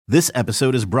This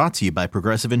episode is brought to you by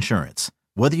Progressive Insurance.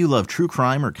 Whether you love true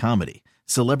crime or comedy,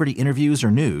 celebrity interviews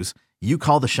or news, you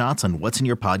call the shots on what's in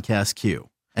your podcast queue.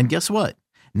 And guess what?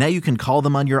 Now you can call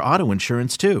them on your auto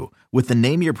insurance too with the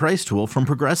Name Your Price tool from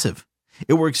Progressive.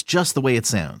 It works just the way it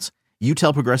sounds. You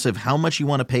tell Progressive how much you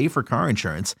want to pay for car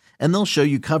insurance, and they'll show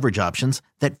you coverage options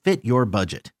that fit your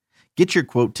budget. Get your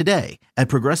quote today at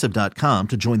Progressive.com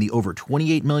to join the over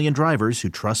 28 million drivers who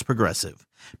trust Progressive.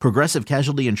 Progressive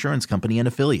Casualty Insurance Company and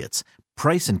Affiliates.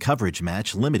 Price and coverage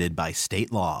match limited by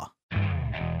state law.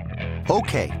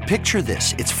 Okay, picture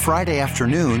this. It's Friday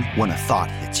afternoon when a thought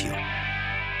hits you.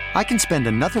 I can spend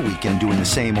another weekend doing the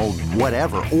same old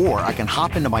whatever, or I can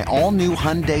hop into my all-new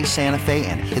Hyundai Santa Fe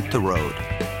and hit the road.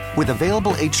 With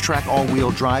available H-Track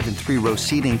all-wheel drive and 3-row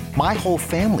seating, my whole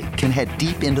family can head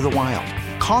deep into the wild.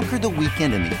 Conquer the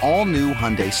weekend in the all-new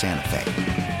Hyundai Santa Fe.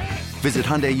 Visit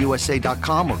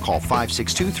HyundaiUSA.com or call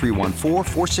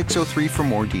 562-314-4603 for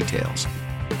more details.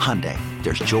 Hyundai,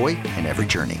 there's joy in every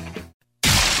journey.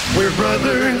 We're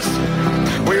brothers,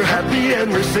 we're happy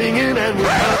and we're singing and we're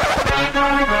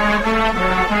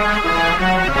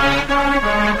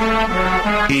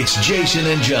It's Jason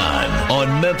and John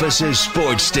on Memphis'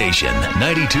 sports station,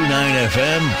 92.9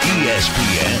 FM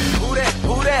ESPN. Who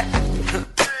that?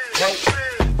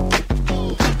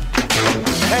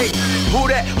 Hey, who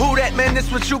that, man, this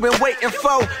what you been waiting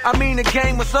for. I mean, the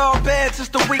game was all bad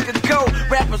just a week ago.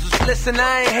 Rappers was listening,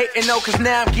 I ain't hating no, cause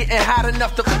now I'm getting hot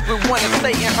enough to want to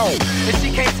stay at home. And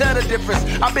she can't tell the difference.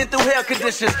 I've been through hell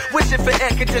conditions, wishing for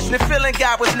air conditioning, feeling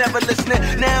God was never listening.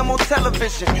 Now I'm on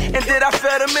television, and did I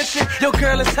fail to mention? Your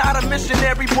girl is tired of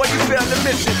missionary, boy, you failed the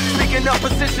mission. Speaking of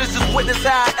positions, just witness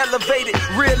how I elevated.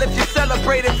 Real if you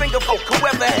celebrate it, finger folk,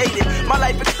 whoever hated. My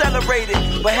life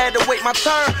accelerated, but had to wait my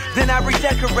turn, then I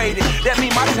redecorated. That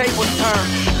mean my tables turn.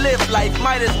 Live life,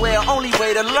 might as well. Only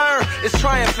way to learn is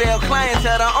try and fail.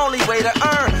 Clientele, the only way to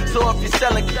earn. So if you're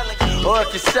selling, or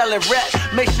if you're selling rap,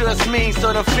 make sure it's mean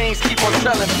so the fiends keep on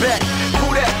selling back.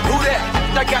 Who that?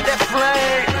 I got that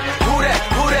flame. Who that?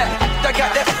 I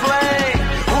got that flame.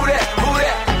 Who that?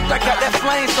 I got that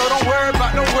flame. So don't worry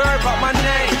about my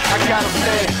name. I got a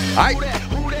flame.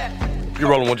 You're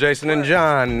rolling with Jason and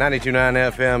John,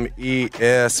 92.9 FM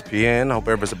ESPN. Hope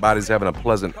everybody's having a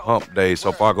pleasant hump day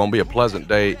so far. Going to be a pleasant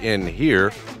day in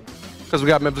here because we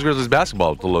got Memphis Grizzlies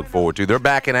basketball to look forward to. They're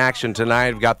back in action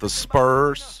tonight. We've got the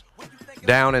Spurs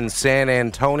down in San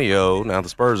Antonio. Now, the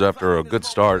Spurs, after a good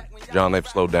start, John, they've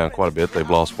slowed down quite a bit. They've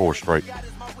lost 4 straight.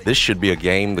 This should be a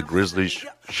game the Grizzlies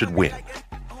should win.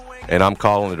 And I'm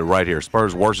calling it right here.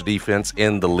 Spurs' worst defense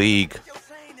in the league.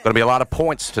 Going to be a lot of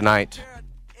points tonight.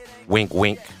 Wink,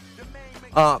 wink.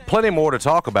 Plenty more to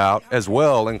talk about as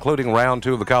well, including round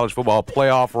 2 of the college football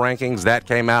playoff rankings. That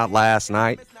came out last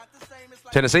night.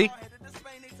 Tennessee,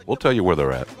 we'll tell you where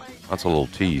they're at. That's a little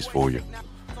tease for you.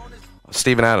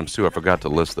 Steven Adams, too, I forgot to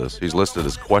list this. He's listed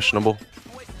as questionable,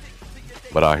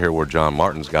 but I hear where John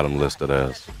Martin's got him listed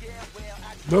as.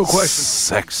 No question.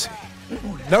 Sexy.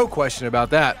 No question about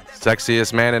that.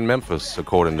 Sexiest man in Memphis,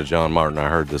 according to John Martin, I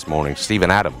heard this morning. Steven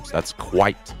Adams, that's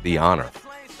quite the honor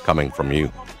coming from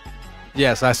you.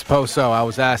 Yes, I suppose so. I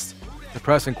was asked the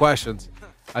pressing questions.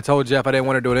 I told Jeff I didn't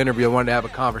want to do an interview. I wanted to have a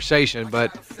conversation,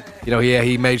 but,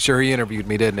 he made sure he interviewed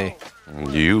me, didn't he?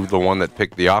 You, the one that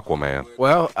picked the Aquaman.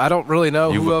 Well, I don't really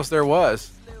know who else there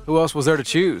was. Who else was there to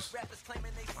choose?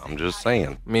 I'm just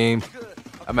saying.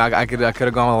 I could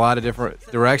have gone a lot of different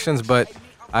directions, but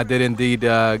I did indeed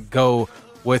go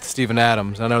with Steven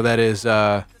Adams. I know that is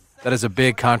a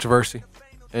big controversy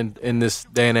in this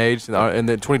day and age, in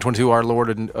the 2022, our Lord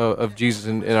and of Jesus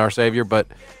and our Savior. But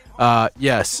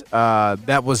yes,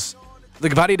 that was.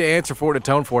 Look, if I need to answer for it,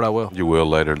 atone for it, I will. You will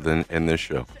later in this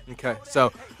show. Okay,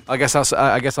 so I guess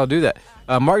I'll do that.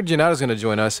 Mark Giannotto is going to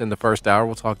join us in the first hour.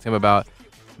 We'll talk to him about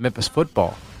Memphis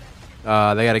football. They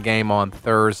got a game on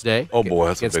Thursday. Oh boy,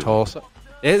 that's against a big Tulsa. One.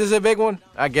 Is it a big one?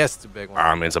 I guess it's a big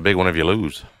one. It's a big one if you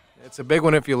lose. It's a big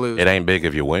one if you lose. It ain't big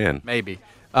if you win. Maybe.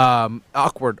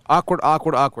 Awkward.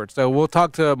 So we'll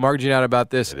talk to Mark Giannotto about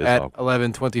this at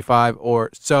 11:25 or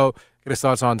so. Get his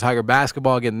thoughts on Tiger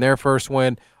basketball getting their first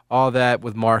win. All that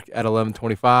with Mark at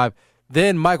 11:25.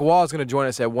 Then Mike Wall is going to join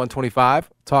us at 1:25.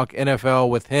 Talk NFL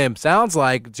with him. Sounds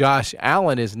like Josh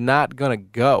Allen is not going to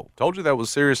go. Told you that was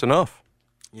serious enough.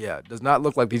 Yeah, it does not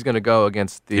look like he's going to go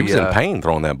against the. He was in pain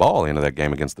throwing that ball into that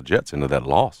game against the Jets, into that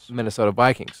loss. Minnesota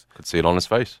Vikings. Could see it on his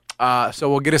face. So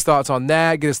we'll get his thoughts on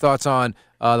that. Get his thoughts on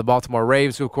the Baltimore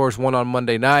Ravens, who of course won on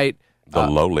Monday night. The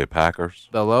lowly Packers.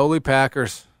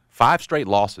 5 straight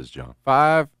losses, John.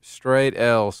 5 straight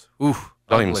L's. Oof.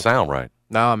 Don't even sound right.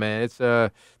 No, man, it's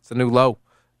a new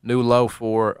low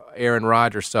for Aaron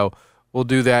Rodgers. So we'll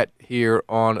do that here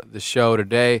on the show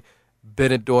today.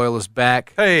 Bennett Doyle is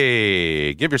back.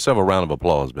 Hey, give yourself a round of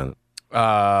applause, Bennett. He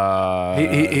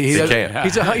can't.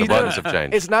 The buttons have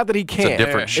changed. It's not that he can't. It's a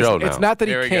different show now. It's not that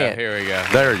he Here we can't. go. Here we go.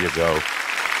 There you go.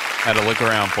 Had to look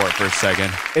around for it for a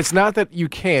second. It's not that you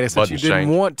can't. It's that you Buttons didn't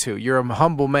change. want to. You're a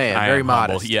humble man, I very am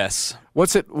humble, modest. yes.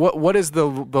 What's it? What is the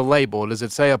label? Does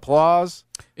it say applause?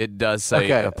 It does say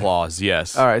Okay. applause,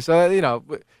 yes. All right, so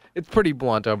it's pretty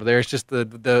blunt over there. It's just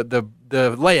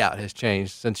the layout has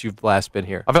changed since you've last been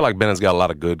here. I feel like Bennett's got a lot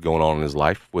of good going on in his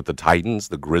life with the Titans,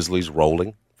 the Grizzlies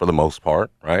rolling for the most part,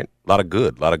 right? A lot of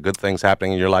good things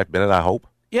happening in your life, Bennett, I hope.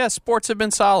 Yeah, sports have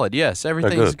been solid. Yes,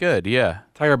 everything's good. Yeah.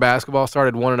 Tiger basketball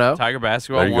started 1-0. Tiger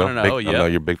basketball There you go. 1-0. I know Yeah.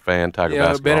 you're a big fan, Tiger You know,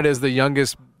 basketball. Bennett is the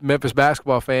youngest Memphis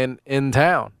basketball fan in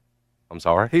town. I'm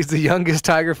sorry? He's the youngest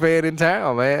Tiger fan in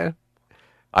town, man.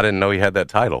 I didn't know he had that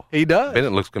title. He does.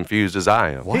 Bennett looks confused as I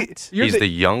am. You're He's the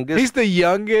youngest? He's the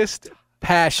youngest So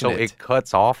passionate. it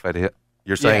cuts off at it.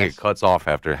 You're saying Yes. it cuts off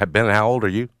after. Bennett, how old are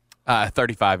you?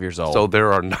 35 years old. So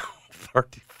there are no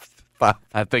 35.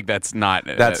 I think that's not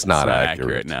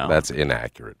accurate. now. That's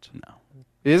inaccurate.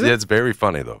 Is it? It's very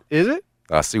funny, though. Is it?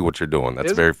 I see what you're doing. That's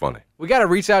Is it? very funny. We got to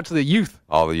reach out to the youth.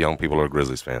 All the young people are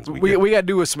Grizzlies fans. We got to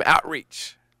do some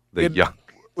outreach. the young.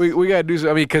 We got to do some.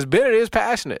 I mean, because Bennett is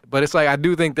passionate, but it's like I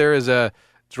do think there is a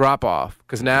drop off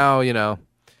because now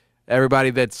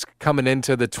everybody that's coming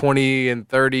into the 20 and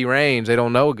 30 range, they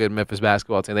don't know a good Memphis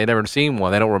basketball team. They never seen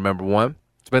one. They don't remember one.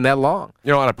 It's been that long.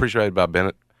 You know what I appreciate about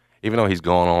Bennett? Even though he's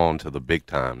gone on to the big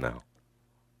time now,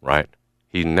 right?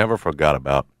 He never forgot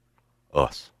about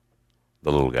us,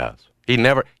 the little guys. He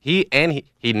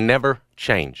never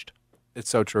changed. It's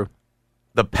so true.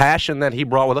 The passion that he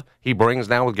brought with us, he brings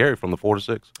now with Gary from the 4 to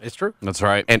 6. It's true. That's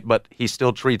right. But he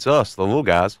still treats us, the little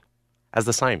guys, as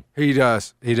the same. He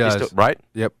does. He does. He's still, right?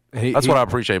 Yep. That's what I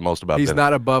appreciate most about He's Bennett.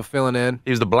 not above filling in.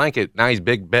 He was the blanket. Now he's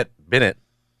Big Bennett,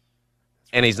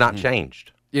 and he's not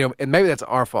changed. And maybe that's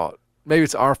our fault. Maybe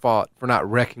it's our fault for not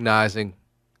recognizing,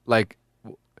 like,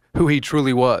 who he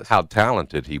truly was. How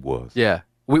talented he was. Yeah.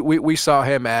 We saw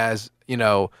him as,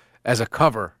 as a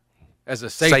cover, as a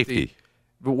safety.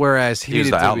 Whereas he was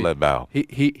needed the to outlet valve.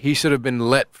 He should have been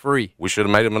let free, We should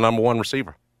have made him a number one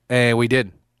receiver. and we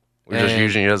didn't. We're just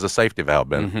using you as a safety valve,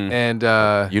 Ben.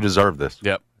 And You deserve this.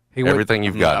 Yep. he went, Everything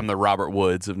you've got. I'm the Robert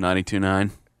Woods of 92.9.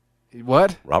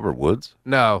 what? Robert Woods?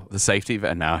 No. The safety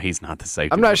valve. No, he's not the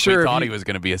safety I'm not valve. sure We if thought he- he was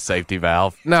going to be a safety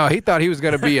valve. No, he thought he was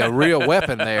going to be a real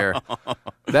weapon there.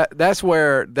 That's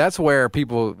where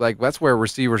people that's where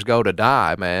receivers go to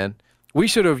die, man. We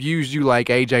should have used you like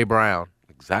AJ Brown,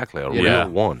 Exactly. A Yeah. real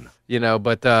one.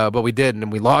 but we didn't,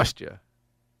 and we lost you.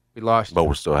 We lost But you.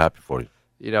 we're still happy for you.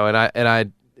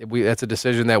 That's a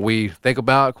decision that we think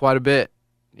about quite a bit,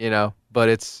 But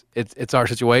it's our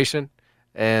situation,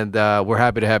 and we're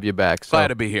happy to have you back. So, Glad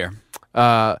to be here.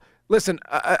 listen,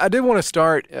 I did want to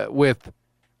start with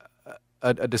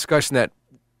a discussion that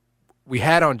we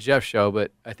had on Jeff's show,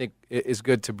 but I think it is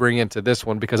good to bring into this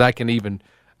one because I can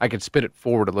spin it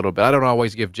forward a little bit. I don't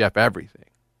always give Jeff everything.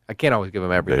 I can't always give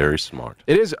him everything. Very smart.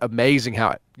 It is amazing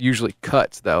how it usually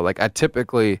cuts, though. Like, I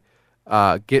typically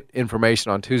get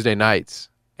information on Tuesday nights,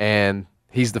 and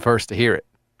he's the first to hear it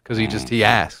because he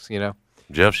asks,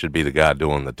 Jeff should be the guy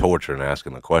doing the torture and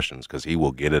asking the questions because he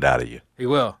will get it out of you. He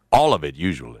will. All of it,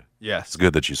 usually. It's Yes.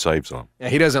 good that you save some. And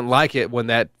he doesn't like it when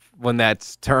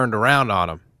that's turned around on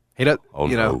him. He does. Oh,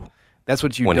 know, no. that's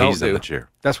what you When don't he's do. in the chair.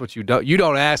 That's what you don't. You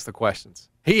don't ask the questions.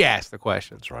 He asks the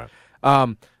questions. That's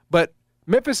right. But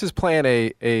Memphis is playing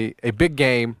a big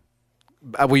game.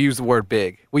 We use the word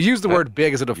big. We use the word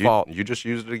big as a default. You just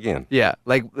used it again. Yeah,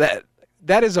 like that.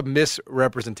 That is a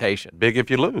misrepresentation. Big if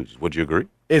you lose. Would you agree?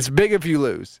 It's big if you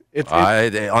lose. It's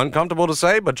Uncomfortable to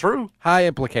say, but true. high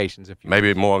implications if you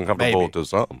Maybe more uncomfortable Maybe. to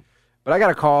some. But I got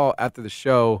a call after the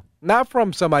show, not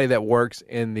from somebody that works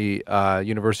in the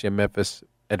University of Memphis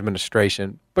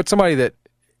administration, but somebody that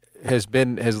has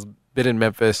been in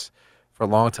Memphis for a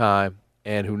long time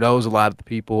and who knows a lot of the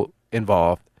people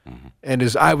involved and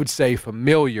is, I would say,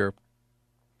 familiar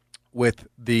with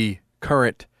the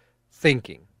current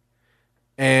thinking.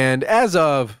 And as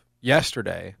of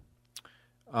yesterday,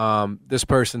 this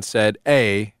person said,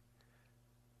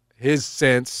 his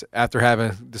sense after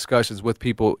having discussions with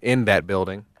people in that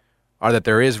building are that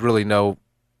there is really no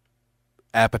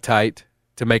appetite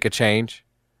to make a change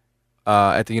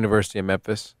at the University of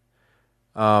Memphis.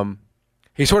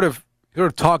 He sort of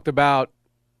talked about,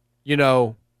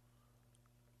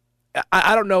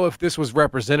 I don't know if this was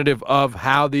representative of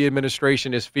how the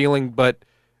administration is feeling, but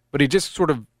he just sort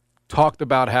of talked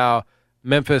about how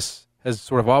Memphis has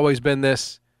sort of always been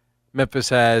this. Memphis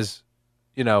has,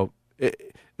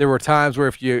 there were times where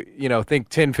if you think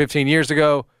 10, 15 years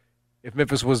ago, if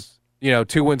Memphis was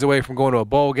 2 wins away from going to a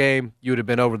bowl game, you would have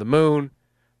been over the moon.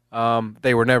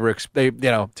 They were never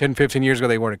 10, 15 years ago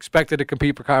they weren't expected to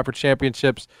compete for conference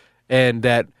championships, and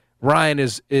that Ryan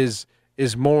is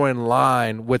more in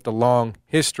line with the long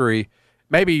history,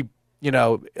 maybe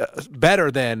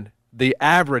better than the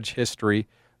average history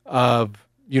of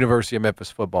University of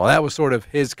Memphis football. That was sort of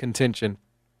his contention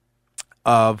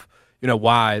of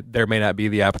why there may not be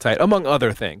the appetite, among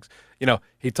other things.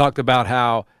 He talked about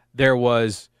how there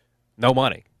was no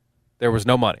money. There was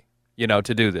no money, to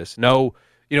do this. No,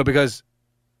 because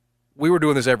we were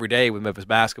doing this every day with Memphis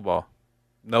basketball.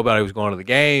 Nobody was going to the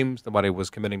games. Nobody was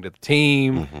committing to the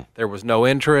team. Mm-hmm. There was no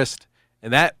interest,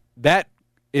 and that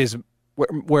is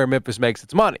where Memphis makes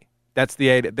its money. That's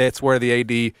where the AD,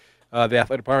 the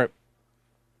athletic department,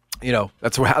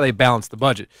 that's how they balance the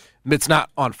budget. It's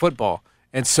not on football.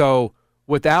 And so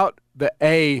without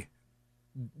the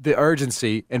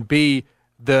urgency, and B,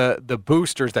 the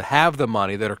boosters that have the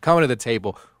money, that are coming to the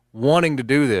table wanting to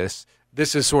do this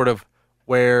is sort of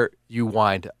where you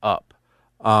wind up.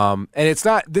 And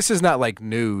this is not like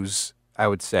news, I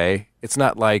would say. It's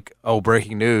not like,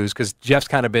 breaking news, because Jeff's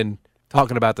kind of been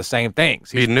talking about the same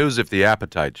things. It'd be news if the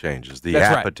appetite changes. The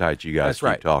appetite right. You guys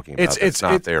keep talking about. It's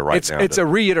not there right now. It's a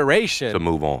reiteration. To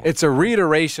move on. It's a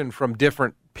reiteration from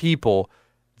different people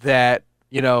that,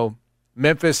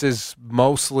 Memphis is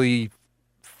mostly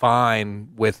fine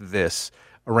with this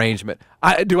arrangement.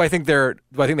 Do I think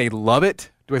they love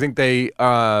it? Do I think they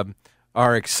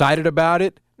are excited about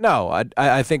it? No.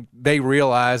 I think they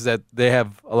realize that they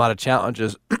have a lot of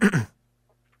challenges,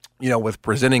 with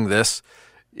presenting this,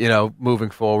 moving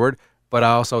forward. But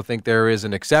I also think there is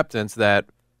an acceptance that,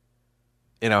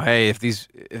 hey,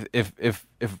 if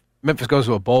Memphis goes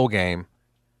to a bowl game,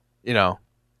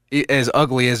 as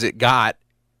ugly as it got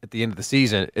at the end of the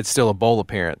season, it's still a bowl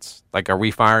appearance. Like, are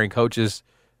we firing coaches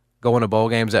going to bowl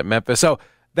games at Memphis? So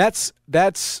that's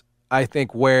I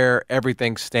think where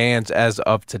everything stands as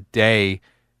of today.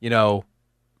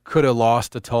 Could a loss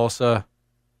to Tulsa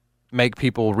make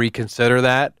people reconsider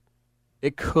that?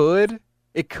 It could.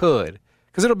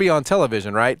 Because it'll be on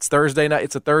television, right? It's Thursday night.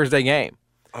 It's a Thursday game.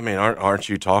 I mean, aren't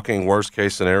you talking worst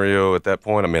case scenario at that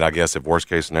point? I mean, I guess if worst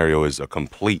case scenario is a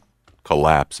complete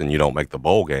collapse and you don't make the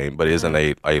bowl game, but isn't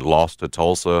a loss to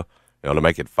Tulsa, to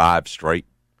make it 5 straight?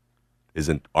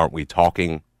 Aren't we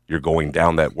talking? You're going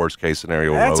down that worst case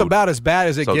scenario road. That's about as bad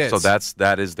as it gets. So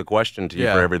that is the question to you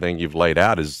for everything you've laid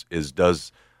out. Is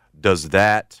does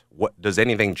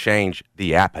anything change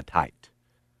the appetite?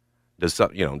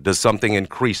 Does something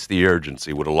increase the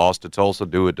urgency? Would a loss to Tulsa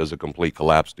do it? Does a complete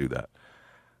collapse do that?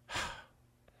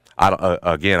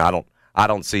 I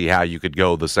don't see how you could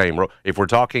go the same road. If we're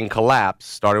talking collapse,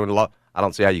 starting with a loss, I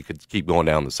don't see how you could keep going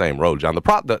down the same road, John.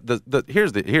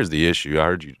 Here's the issue. I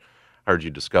heard you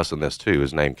discussing this too.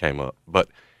 His name came up, but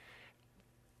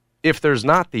if there's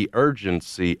not the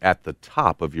urgency at the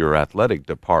top of your athletic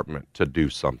department to do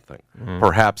something,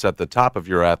 perhaps at the top of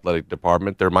your athletic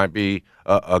department there might be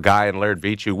a guy in Laird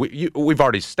Veach. We've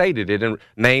already stated it, and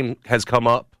name has come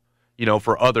up,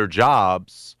 for other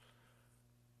jobs.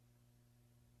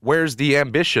 Where's the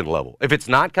ambition level? If it's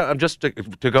not, just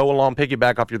to go along,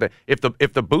 piggyback off your thing, if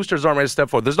the boosters aren't ready to step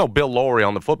forward, there's no Bill Lowry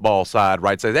on the football side,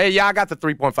 right? Say, hey, yeah, I got the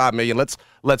 $3.5 million.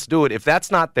 Let's do it. If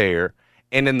that's not there,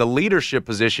 and in the leadership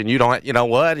position, you don't,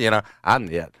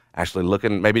 I'm actually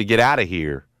looking maybe to get out of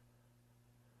here.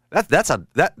 That's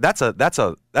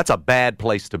a bad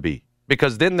place to be,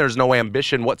 because then there's no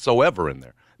ambition whatsoever in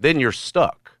there. Then you're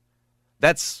stuck.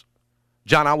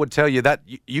 John, I would tell you that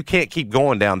you can't keep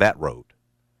going down that road.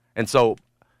 And so,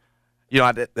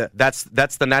 that's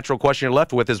the natural question you're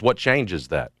left with, is what changes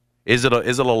that? Is it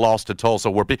a loss to Tulsa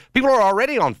where people are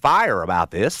already on fire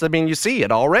about this? I mean, you see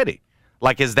it already.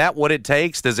 Like, is that what it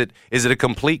takes? Is it a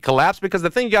complete collapse? Because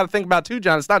the thing you got to think about too,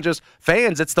 John, it's not just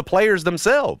fans, it's the players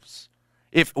themselves.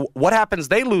 What happens?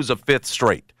 They lose a 5th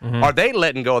straight. Mm-hmm. Are they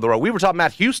letting go of the road? We were talking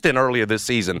about Houston earlier this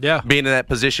season, being in that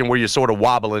position where you're sort of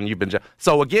wobbling.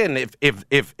 So again,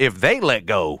 if they let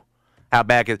go, how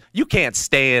bad is you can't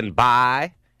stand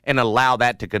by and allow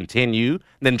that to continue,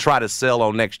 then try to sell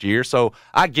on next year. So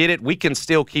I get it. We can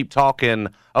still keep talking.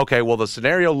 Okay, well, the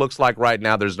scenario looks like right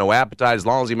now there's no appetite as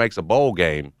long as he makes a bowl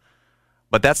game.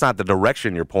 But that's not the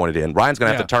direction you're pointed in. Ryan's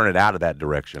going to have to turn it out of that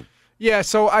direction. Yeah,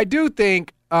 so I do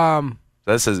think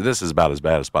this is about as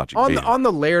bad a spot you can be in. On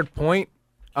the Laird point,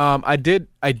 I did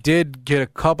get a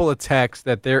couple of texts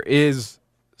that there is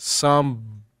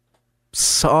some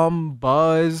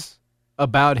buzz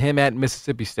about him at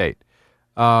Mississippi State.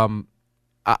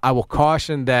 I will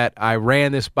caution that I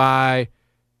ran this by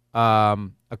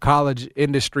a a college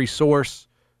industry source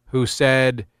who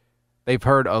said they've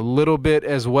heard a little bit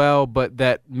as well, but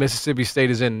that Mississippi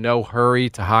State is in no hurry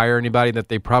to hire anybody, that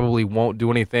they probably won't do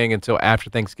anything until after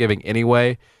Thanksgiving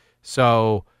anyway.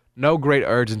 So no great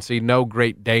urgency, no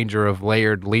great danger of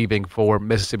Laird leaving for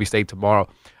Mississippi State tomorrow.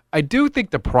 I do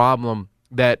think the problem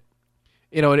that,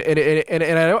 and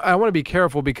I want to be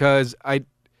careful because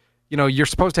you're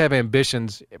supposed to have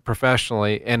ambitions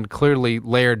professionally, and clearly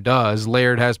Laird does.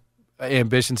 Laird has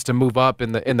ambitions to move up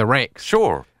in the ranks.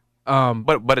 Sure.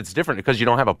 But it's different because you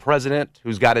don't have a president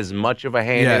who's got as much of a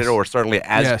hand in it, or certainly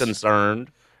as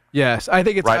concerned. Yes, I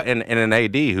think it's right, and an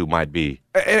AD who might be.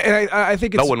 And I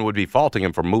think it's, no one would be faulting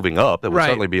him for moving up. It would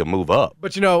certainly be a move up.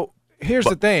 But here's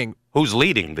the thing: who's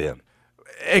leading then?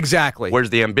 Exactly. Where's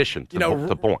the ambition?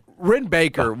 To point. Wren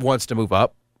Baker wants to move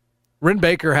up. Wren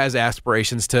Baker has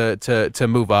aspirations to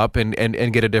move up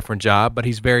and get a different job, but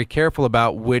he's very careful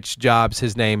about which jobs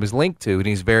his name is linked to, and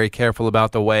he's very careful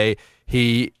about the way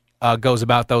he goes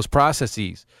about those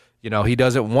processes. He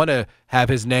doesn't want to have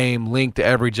his name linked to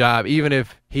every job, even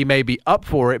if he may be up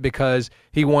for it, because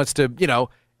he wants to,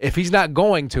 if he's not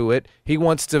going to it, he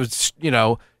wants to,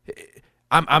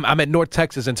 I'm at North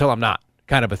Texas until I'm not,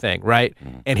 kind of a thing, right?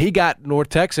 And he got North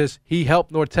Texas, he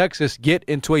helped North Texas get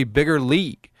into a bigger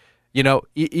league.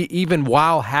 Even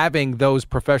while having those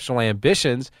professional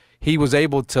ambitions, he was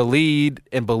able to lead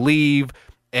and believe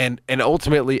and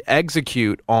ultimately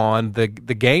execute on the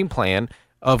game plan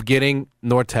of getting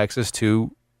North Texas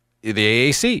to the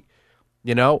AAC.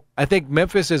 I think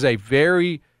Memphis is if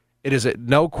we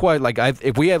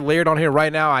had Laird on here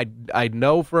right now, I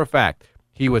know for a fact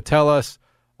he would tell us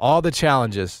all the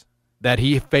challenges that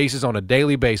he faces on a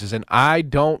daily basis, and I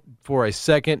don't for a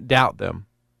second doubt them.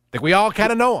 I think we all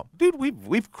kind of know them. Dude,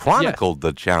 we've chronicled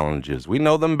the challenges. We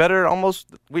know them better almost.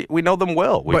 We know them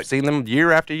well. We've seen them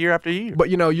year after year after year. But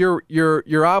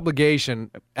your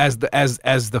obligation as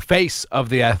the face of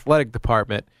the athletic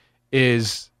department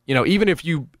is, even if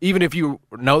you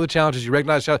know the challenges, you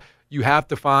recognize the challenges, you have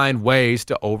to find ways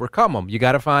to overcome them. You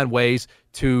got to find ways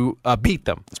to beat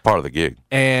them. It's part of the gig.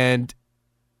 And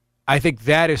I think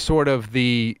that is sort of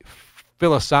the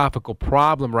philosophical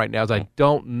problem right now, is I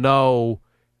don't know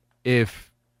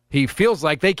if he feels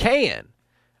like they can.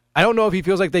 I don't know if he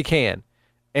feels like they can.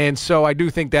 And so I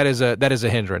do think that is a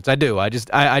hindrance. I do. I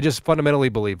just fundamentally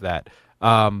believe that.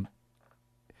 Again,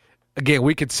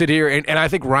 we could sit here and I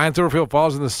think Ryan Silverfield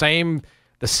falls in the same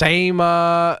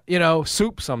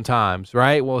soup sometimes,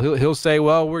 right? Well, he'll say,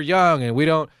 well, we're young and we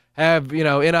don't have,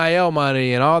 NIL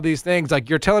money and all these things. Like,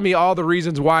 you're telling me all the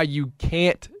reasons why you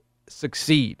can't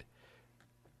succeed.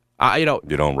 You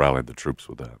don't rally the troops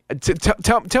with that.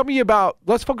 Tell me about,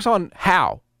 let's focus on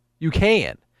how you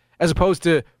can, as opposed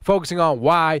to focusing on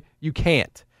why you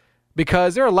can't.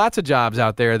 Because there are lots of jobs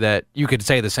out there that you could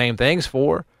say the same things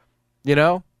for,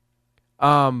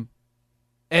 And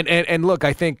look,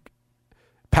 I think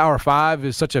Power 5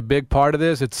 is such a big part of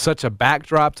this. It's such a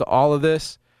backdrop to all of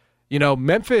this.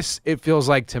 Memphis, it feels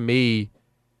like to me,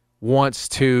 wants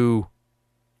to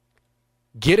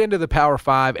get into the Power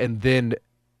 5 and then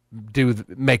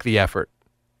make the effort,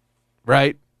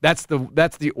 right? That's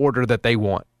the order that they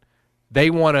want. They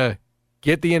want to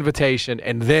get the invitation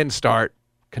and then start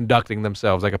conducting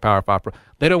themselves like a Power 5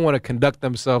 They don't want to conduct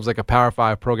themselves like a Power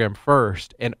 5 program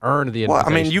first and earn the invitation. Well,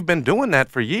 I mean, you've been doing that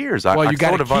for years. I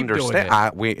sort of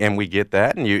understand. We get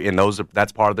that, and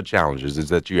that's part of the challenges, is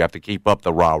that you have to keep up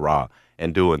the rah-rah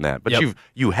and doing that. But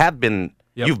you've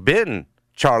been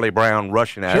Charlie Brown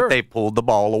rushing at it. They pulled the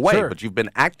ball away, but you've been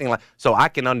acting like. So I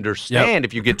can understand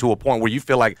if you get to a point where you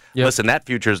feel like, listen, that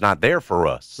future is not there for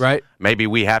us. Right. Maybe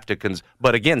we have to.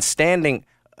 But again, standing,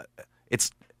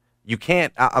 you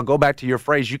can't. I'll go back to your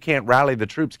phrase. You can't rally the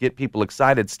troops, get people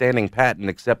excited, standing pat and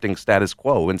accepting status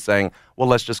quo, and saying, well,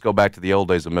 let's just go back to the old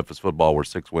days of Memphis football where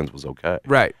 6 wins was okay.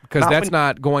 Right, because that's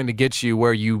not going to get you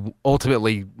where you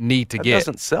ultimately need to get. It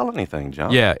doesn't sell anything,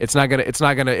 John. Yeah, it's not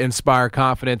gonna inspire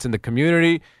confidence in the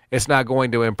community. It's not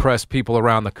going to impress people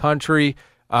around the country.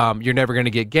 You're never going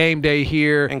to get game day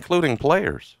here, including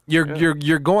players.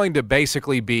 You're going to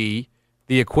basically be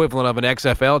the equivalent of an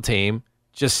XFL team,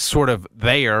 just sort of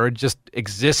there, just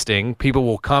existing. People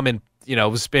will come and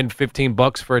spend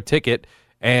 $15 for a ticket,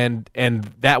 and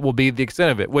that will be the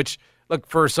extent of it. Which, look,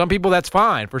 for some people that's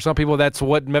fine. For some people that's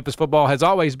what Memphis football has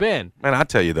always been. Man, I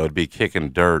tell you though, it'd be kicking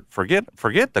dirt. Forget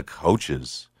the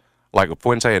coaches. Like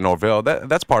Fuente and Norvell,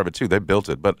 that's part of it too. They built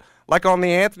it. But like on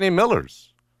the Anthony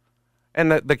Millers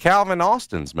and the Calvin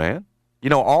Austins, man,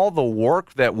 all the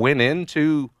work that went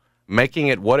into making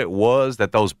it what it was,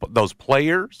 that those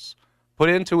players put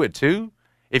into it too.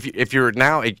 If you're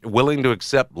now willing to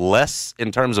accept less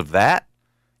in terms of that,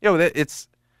 it's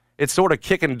sort of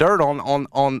kicking dirt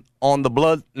on the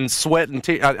blood and sweat and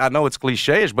tears. I know it's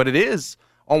cliche-ish, but it is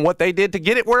on what they did to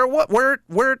get it where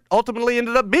it ultimately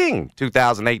ended up being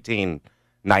 2018-19.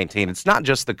 It's not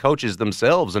just the coaches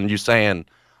themselves and you saying,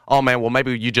 oh, man, well,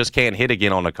 maybe you just can't hit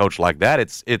again on a coach like that.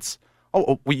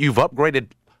 You've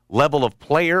upgraded level of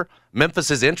player.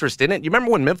 Memphis' interest in it. You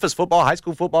remember when Memphis high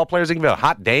school football players didn't give a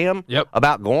hot damn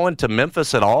about going to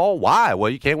Memphis at all? Why? Well,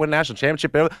 you can't win a national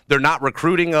championship. They're not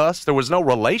recruiting us. There was no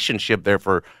relationship there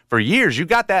for years. You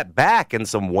got that back in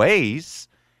some ways,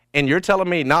 and you're telling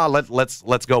me, nah,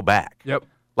 let's go back. Yep.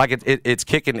 Like it's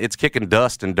kicking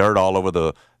dust and dirt all over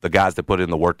the guys that put in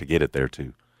the work to get it there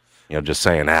too. Just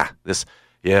saying, this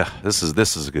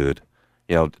is good.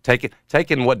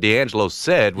 Taking what D'Angelo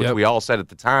said, which we all said at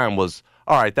the time was,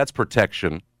 all right, that's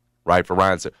protection, right, for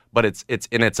Ryan. But it's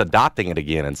adopting it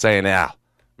again and saying,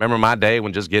 remember my day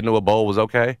when just getting to a bowl was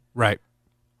okay? Right.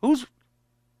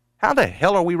 How the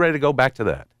hell are we ready to go back to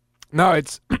that? No,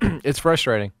 it's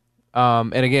frustrating.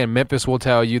 And again, Memphis will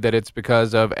tell you that it's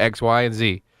because of X, Y, and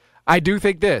Z. I do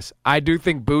think this. I do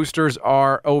think boosters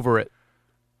are over it.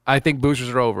 I think boosters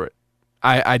are over it.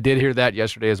 I did hear that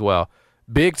yesterday as well.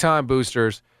 Big-time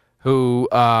boosters who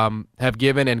have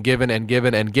given and given and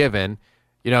given and given.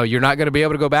 You're not going to be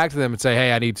able to go back to them and say,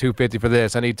 hey, I need $250 for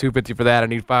this. I need $250 for that. I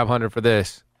need $500 for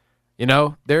this.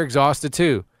 They're exhausted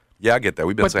too. Yeah, I get that.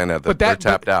 We've been saying that. They're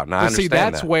tapped out, and I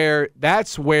understand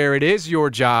that's where it is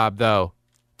your job, though,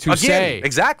 to say.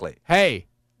 Exactly. Hey,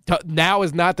 now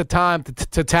is not the time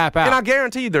to tap out. And I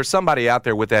guarantee you there's somebody out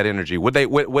there with that energy. Would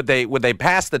they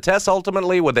pass the test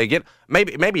ultimately? Would they get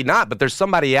maybe not, but there's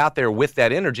somebody out there with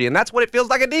that energy, and that's what it feels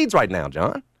like it needs right now,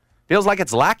 John. Feels like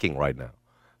it's lacking right now.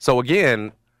 So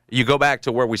again, you go back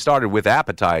to where we started with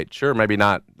appetite. Sure, maybe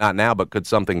not now, but could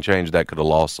something change that? Could a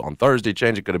loss on Thursday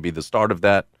change it? Could it be the start of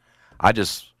that? I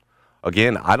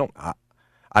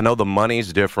know the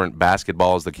money's different.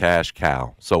 Basketball is the cash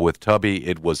cow. So with Tubby,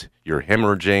 it was you're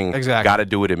hemorrhaging. Exactly. Got to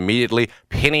do it immediately.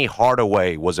 Penny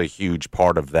Hardaway was a huge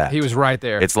part of that. He was right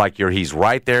there. It's like he's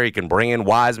right there. He can bring in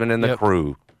Wiseman and the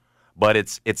crew. But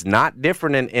it's not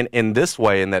different in this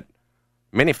way in that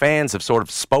many fans have sort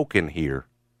of spoken here,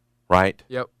 right?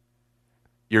 Yep.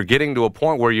 You're getting to a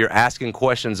point where you're asking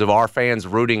questions of our fans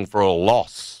rooting for a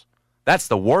loss. That's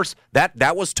the worst.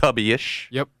 That was Tubby-ish.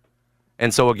 Yep.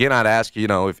 And so again, I'd ask you,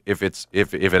 if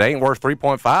it ain't worth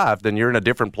 3.5, then you're in a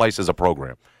different place as a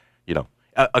program.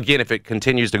 Again, if it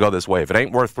continues to go this way, if it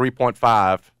ain't worth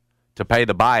 3.5 to pay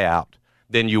the buyout,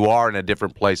 then you are in a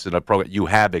different place in a program. You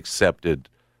have accepted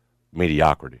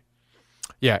mediocrity.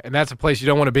 Yeah, and that's a place you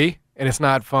don't want to be, and it's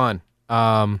not fun.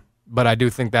 But I do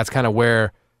think that's kind of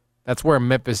where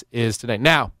Memphis is today.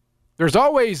 Now, there's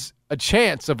always a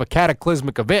chance of a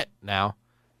cataclysmic event now.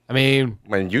 I mean,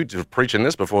 you were preaching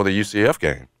this before the UCF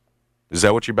game. Is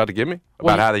that what you're about to give me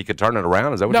about how they could turn it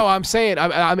around? Is that what? No, I'm saying.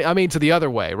 I mean to the other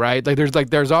way, right?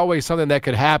 There's always something that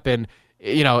could happen.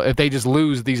 If they just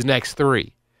lose these next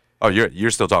three. Oh,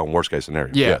 you're still talking worst case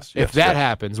scenario. Yeah. Yes. If that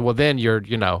happens, well, then you're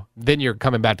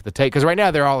coming back to the tape because right now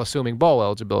they're all assuming bowl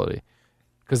eligibility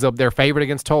because they're favored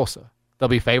against Tulsa. They'll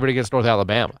be favored against North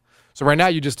Alabama. So right now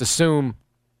you just assume.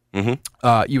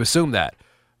 You assume that,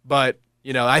 but.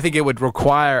 I think it would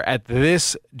require at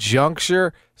this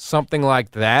juncture something like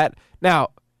that. Now,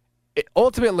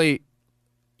 ultimately,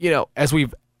 as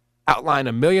we've outlined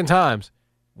a million times,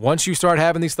 once you start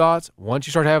having these thoughts, once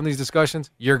you start having these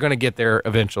discussions, you're going to get there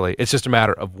eventually. It's just a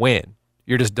matter of when.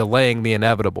 You're just delaying the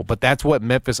inevitable. But that's what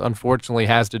Memphis unfortunately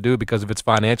has to do because of its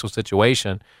financial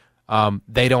situation.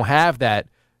 They don't have that,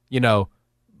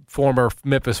 former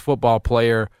Memphis football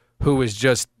player who is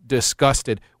just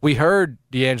disgusted. We heard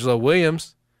D'Angelo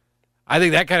Williams. I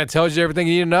think that kind of tells you everything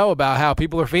you need to know about how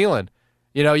people are feeling.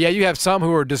 You have some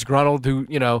who are disgruntled who,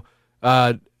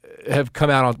 have come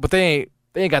out on, but they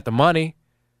ain't got the money.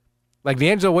 Like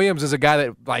D'Angelo Williams is a guy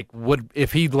that would,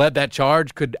 if he led that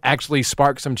charge, could actually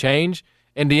spark some change.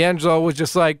 And D'Angelo was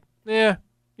just like, if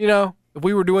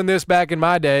we were doing this back in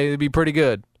my day, it'd be pretty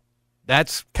good.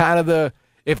 That's kind of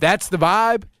if that's the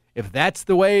vibe, if that's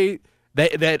the way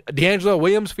that D'Angelo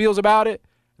Williams feels about it,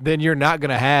 then you're not going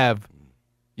to have,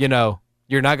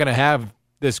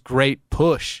 this great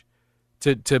push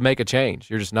to make a change.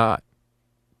 You're just not.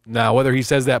 Now, whether he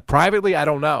says that privately, I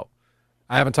don't know.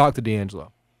 I haven't talked to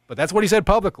D'Angelo. But that's what he said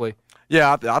publicly.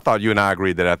 Yeah, I thought you and I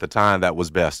agreed that at the time that was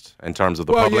best in terms of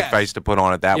the public face to put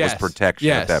on it. That was protection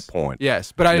at that point.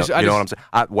 Yes, but you know what I'm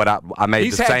saying? I made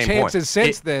the same point. He's had chances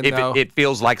since then, though. It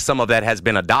feels like some of that has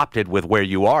been adopted with where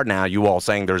you are now. You all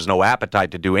saying there's no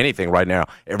appetite to do anything right now.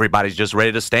 Everybody's just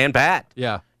ready to stand pat.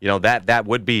 Yeah. That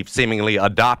would be seemingly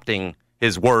adopting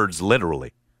his words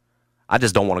literally. I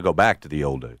just don't want to go back to the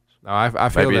old days. No, I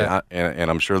feel that.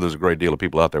 And I'm sure there's a great deal of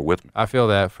people out there with me. I feel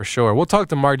that for sure. We'll talk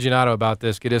to Mark Giannotto about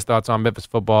this, get his thoughts on Memphis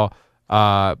football,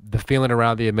 the feeling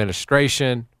around the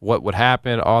administration, what would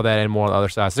happen, all that and more on the other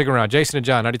side. Stick around. Jason and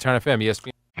John, 92.9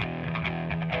 FM,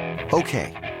 ESPN.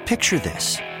 Okay, picture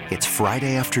this. It's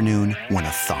Friday afternoon when a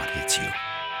thought hits you.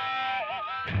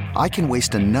 I can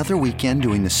waste another weekend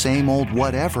doing the same old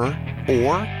whatever,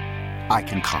 or I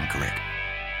can conquer it.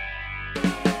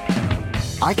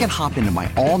 I can hop into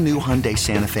my all-new Hyundai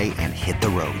Santa Fe and hit the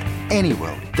road. Any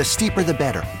road. The steeper, the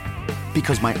better.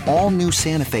 Because my all-new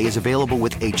Santa Fe is available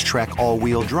with H-Track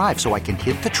all-wheel drive, so I can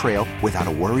hit the trail without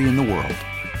a worry in the world.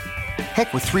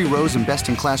 Heck, with 3 rows and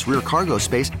best-in-class rear cargo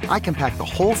space, I can pack the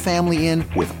whole family in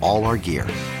with all our gear.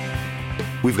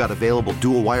 We've got available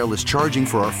dual wireless charging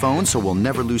for our phones, so we'll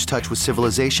never lose touch with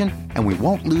civilization, and we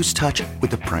won't lose touch with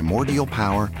the primordial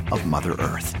power of Mother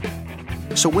Earth.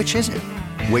 So which is it?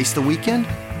 Waste the weekend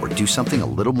or do something a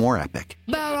little more epic?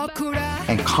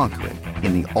 And conquer it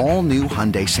in the all-new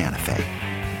Hyundai Santa Fe.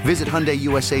 Visit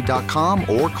HyundaiUSA.com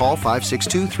or call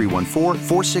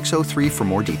 562-314-4603 for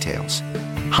more details.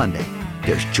 Hyundai,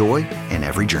 there's joy in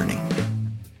every journey.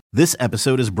 This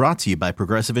episode is brought to you by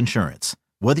Progressive Insurance.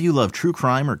 Whether you love true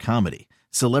crime or comedy,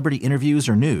 celebrity interviews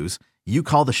or news, you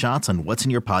call the shots on what's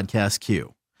in your podcast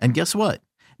queue. And guess what?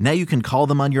 Now you can call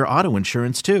them on your auto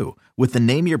insurance too with the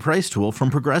Name Your Price tool from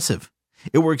Progressive.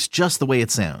 It works just the way it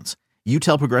sounds. You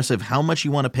tell Progressive how much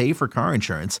you want to pay for car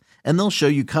insurance, and they'll show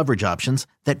you coverage options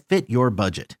that fit your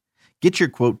budget. Get your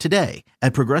quote today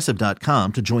at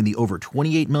Progressive.com to join the over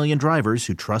 28 million drivers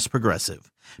who trust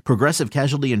Progressive. Progressive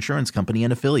Casualty Insurance Company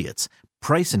and Affiliates.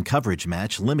 Price and coverage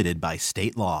match limited by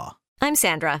state law. I'm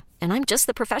Sandra, and I'm just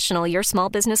the professional your small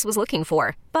business was looking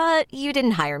for. But you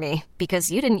didn't hire me because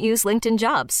you didn't use LinkedIn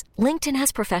Jobs. LinkedIn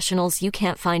has professionals you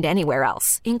can't find anywhere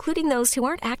else, including those who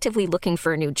aren't actively looking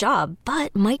for a new job,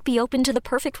 but might be open to the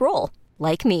perfect role,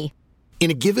 like me. In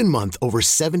a given month, over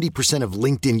 70% of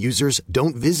LinkedIn users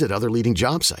don't visit other leading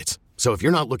job sites. So if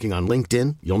you're not looking on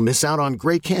LinkedIn, you'll miss out on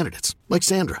great candidates like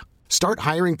Sandra. Start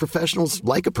hiring professionals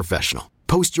like a professional.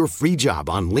 Post your free job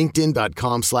on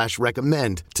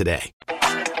linkedin.com/recommend today.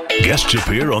 Guests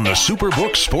appear on the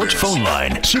Superbook Sports phone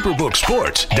line. Superbook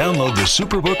Sports. Download the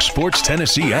Superbook Sports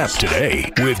Tennessee app today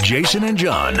with Jason and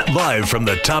John live from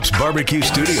the Tops Barbecue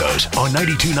Studios on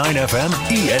 92.9 FM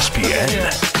ESPN.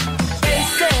 They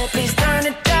said please turn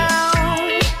it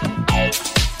down.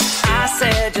 I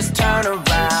said just turn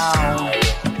around.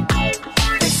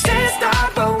 They said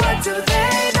stop, but what do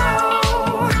they know?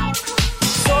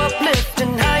 So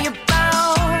uplifting how you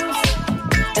bounce.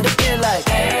 And it feel like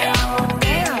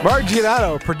Mark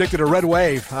Giannotto predicted a red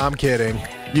wave. I'm kidding.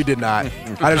 You did not.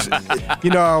 I just, I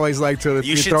always like to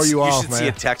throw you off, You should see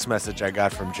a text message I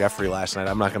got from Jeffrey last night.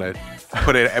 I'm not going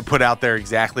to put out there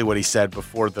exactly what he said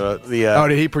before the oh,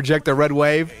 did he project a red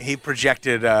wave? He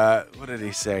projected, what did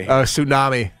he say?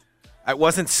 Tsunami. It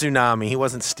wasn't tsunami. He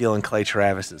wasn't stealing Clay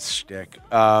Travis's shtick.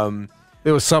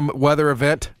 It was some weather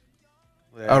event.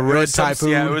 A red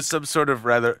typhoon. Yeah, it was some sort of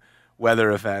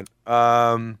weather event.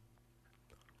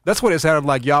 That's what it sounded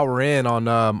like y'all were in on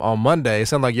Monday. It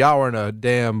sounded like y'all were in a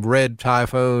damn red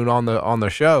typhoon on the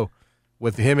show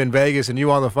with him in Vegas and you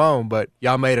on the phone, but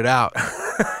y'all made it out.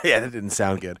 Yeah, that didn't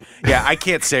sound good. Yeah, I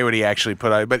can't say what he actually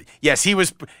put on, but yes, he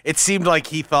was. It seemed like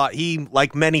he thought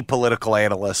like many political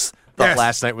analysts thought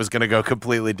last night was going to go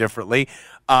completely differently.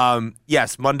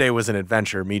 Yes, Monday was an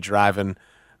adventure. Me driving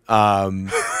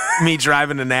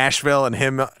to Nashville and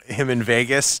him in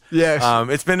Vegas. Yes.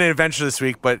 It's been an adventure this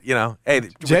week, but hey,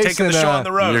 we're taking the show on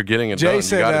the road. You're getting it done. You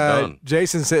got it done.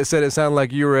 Jason said it sounded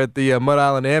like you were at the Mud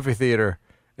Island Amphitheater,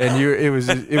 and it was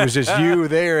just you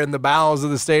there in the bowels of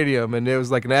the stadium, and it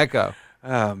was like an echo.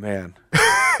 Oh man.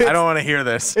 I don't want to hear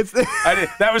this.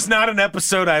 That was not an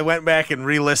episode I went back and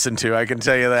re-listened to. I can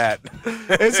tell you that.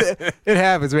 It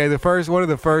happens, man. One of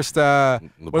the first. The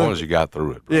point is you got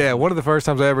through it. Bro. Yeah, one of the first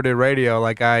times I ever did radio,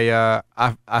 like I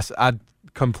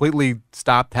completely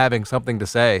stopped having something to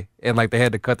say, and like they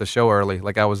had to cut the show early.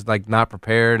 Like I was like not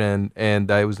prepared, and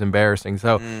it was embarrassing.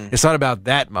 So it's not about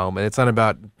that moment. It's not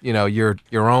about your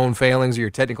own failings or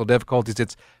your technical difficulties.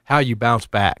 It's how you bounce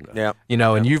back. Yeah.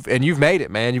 And you've made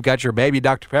it, man. You've got your baby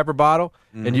Dr. Pepper bottle,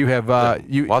 and you have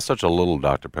Why such a little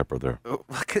Dr. Pepper there?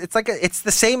 It's like it's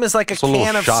the same as like a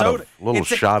can of soda.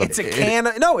 It's a can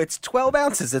of no. It's 12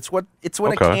 ounces. It's what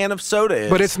a can of soda is.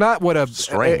 But it's not what a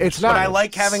strange. It's not. But I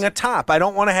like having a top. I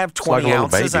don't want to have 20 like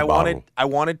ounces. I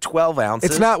wanted 12 ounces.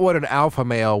 It's not what an alpha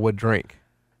male would drink.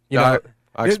 You know,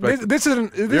 I expect This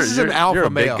is an alpha you're a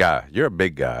male. big guy. You're a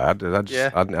big guy.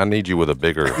 I need you with a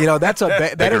bigger. That's a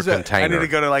that bigger is a. container. I need to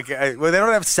go to well, they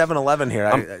don't have 7-Eleven here.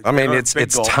 I mean, it's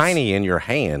tiny in your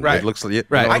hand. Right. It looks like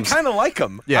Right. I kind of like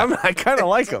them. Yeah. I kind of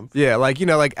like them. Yeah,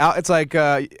 it's like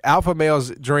alpha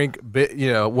males drink.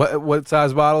 What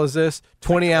size bottle is this?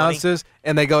 20 ounces,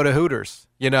 and they go to Hooters.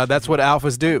 That's what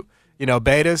alphas do.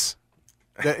 Betas.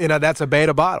 That's a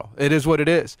beta bottle. It is what it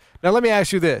is. Now, let me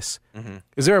ask you this. Mm-hmm.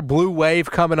 Is there a blue wave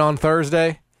coming on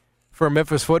Thursday for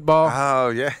Memphis football? Oh,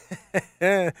 yeah.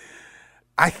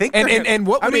 I think and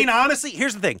what would honestly,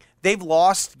 here's the thing. They've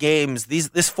lost games. This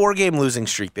 4-game losing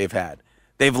streak they've had.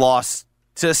 They've lost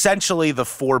to essentially the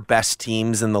 4 best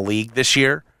teams in the league this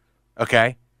year.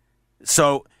 Okay?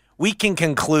 So we can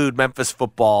conclude Memphis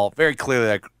football very clearly,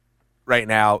 like right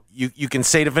now, you can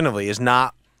say definitively is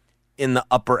not in the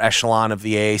upper echelon of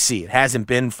the AAC. It hasn't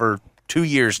been for 2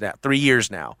 years now, 3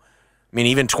 years now. I mean,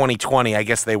 even 2020, I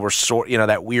guess they were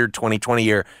that weird 2020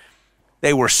 year,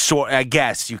 they were I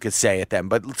guess you could say at them,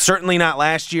 but certainly not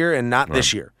last year and not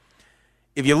this year.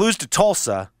 If you lose to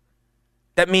Tulsa,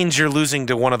 that means you're losing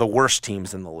to one of the worst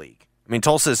teams in the league. I mean,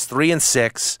 Tulsa is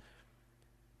 3-6,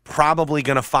 probably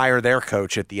going to fire their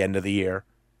coach at the end of the year.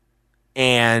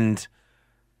 And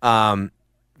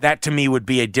that to me would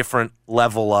be a different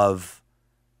level of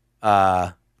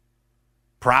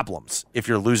problems if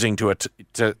you're losing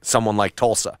to someone like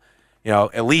Tulsa.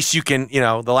 At least you can.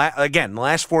 The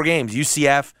last 4 games: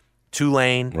 UCF,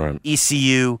 Tulane,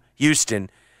 ECU,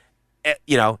 Houston.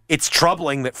 It's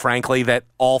troubling that, frankly, that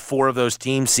all 4 of those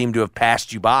teams seem to have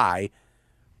passed you by.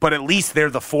 But at least they're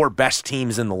the 4 best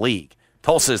teams in the league.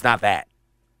 Tulsa is not that,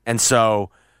 and so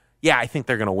yeah, I think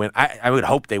they're going to win. I would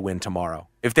hope they win tomorrow.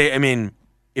 If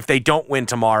they don't win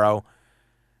tomorrow,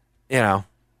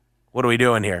 what are we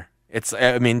doing here?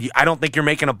 I don't think you're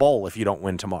making a bowl if you don't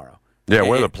win tomorrow. Yeah,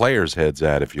 where are the players' heads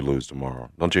at if you lose tomorrow?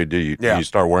 Don't you? Do you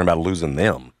start worrying about losing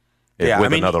them? Yeah,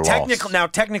 with another loss. Now,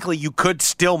 technically, you could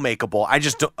still make a bowl. I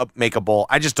just don't make a bowl.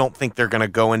 I just don't think they're going to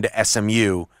go into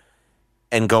SMU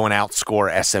and go and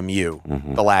outscore SMU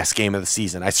the last game of the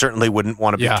season. I certainly wouldn't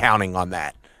want to be counting on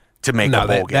that to make a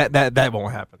bowl game. That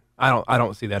won't happen. I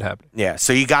don't see that happening. Yeah,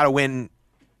 so you got to win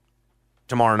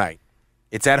tomorrow night.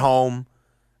 It's at home.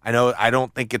 I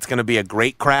don't think it's going to be a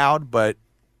great crowd, but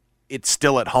it's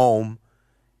still at home,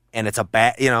 and it's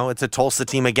it's a Tulsa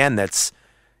team again that's,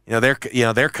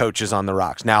 their coach is on the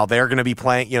rocks. Now they're going to be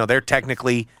playing, they're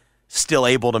technically still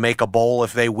able to make a bowl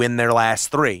if they win their last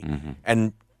 3.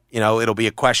 And, it'll be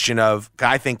a question of,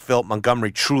 I think Philip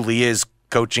Montgomery truly is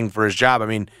coaching for his job. I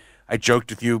mean, I joked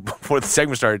with you before the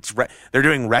segment started. They're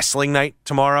doing wrestling night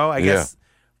tomorrow, I guess,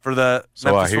 for the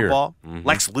Memphis football.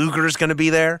 Lex Luger is going to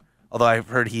be there. Although I've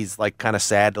heard he's kind of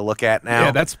sad to look at now.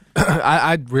 Yeah, that's.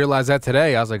 I realized that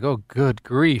today. I was like, oh, good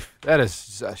grief, that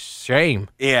is a shame.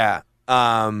 Yeah,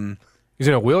 he's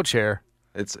in a wheelchair.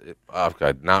 It's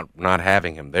not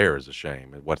having him there is a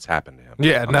shame. What's happened to him?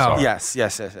 Yeah, sorry.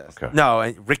 Yes. Okay. No,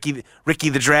 and Ricky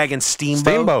the Dragon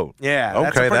Steamboat. Yeah,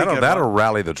 okay, that'll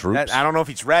rally the troops. I don't know if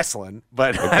he's wrestling,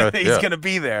 but he's going to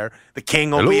be there. The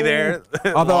King will be there.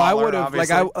 Although I would have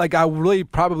I really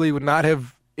probably would not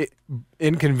have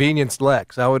inconvenienced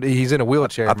Lex. He's in a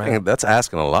wheelchair. I think that's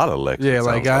asking a lot of Lex. Yeah,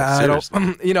 I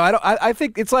don't. I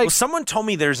think it's like. Well, someone told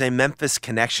me there's a Memphis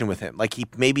connection with him. Like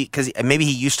maybe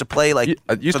he used to play for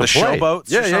the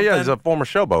Showboats. Yeah. He's a former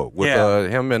Showboat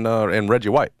with him and Reggie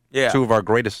White. Yeah, 2 of our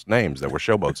greatest names that were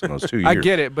Showboats in those 2 years. I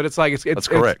get it, but it's like that's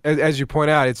correct. As you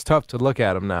point out, it's tough to look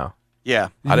at him now. Yeah,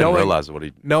 I didn't realize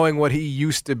knowing what he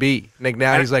used to be.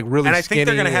 Now he's like really. And I think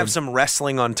they're going to have some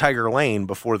wrestling on Tiger Lane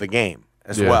before the game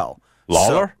as well.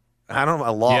 Lawler? So, I don't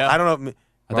know. I don't know.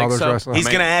 I think so. Wrestling. He's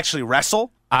going to actually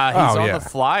wrestle. He's on the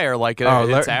flyer it's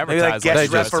advertised. They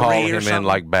just call him in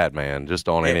like Batman, just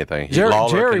on anything.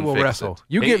 Jerry will wrestle.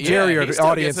 You give Jerry or the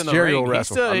audience, Jerry will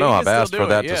wrestle. I know I've asked for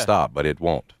that to stop, but it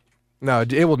won't. No,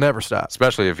 it will never stop.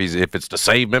 Especially if it's to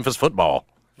save Memphis football.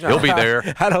 He'll be there.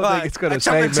 I don't think it's going to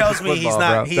save Memphis football, he's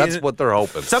not. That's what they're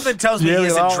hoping. Something tells me he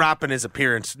isn't dropping his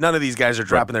appearance. None of these guys are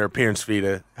dropping their appearance fee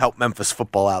to help Memphis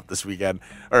football out this weekend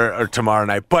or tomorrow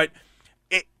night. But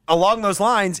along those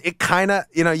lines, it kind of,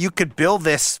 you could build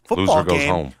this football game. Goes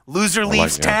home. Loser like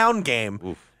leaves town game.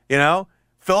 Oof.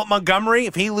 Philip Montgomery,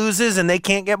 if he loses and they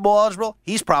can't get bowl eligible,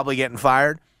 he's probably getting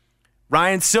fired.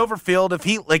 Ryan Silverfield,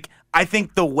 I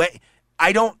think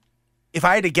if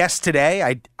I had to guess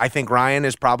today, I think Ryan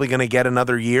is probably going to get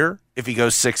another year if he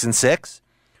goes 6-6.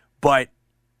 But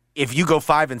if you go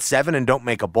 5-7 and don't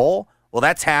make a bowl, well,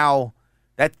 that's how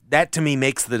that to me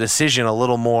makes the decision a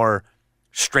little more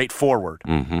straightforward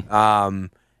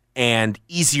and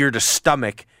easier to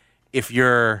stomach if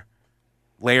you're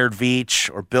Laird Veach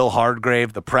or Bill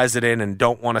Hardgrave, the president, and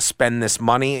don't want to spend this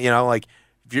money, like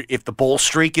if the bowl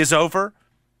streak is over,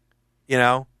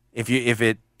 if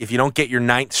you don't get your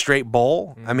 9th straight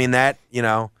bowl, I mean that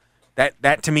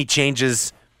to me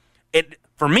changes it.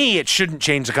 For me, it shouldn't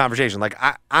change the conversation. Like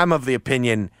I'm of the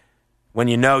opinion, when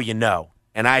you know,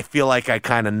 and I feel like I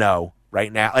kind of know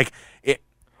right now. Like it.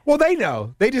 Well, they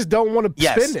know. They just don't want to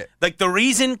spend it. Like the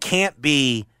reason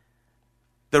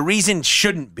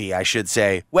shouldn't be, I should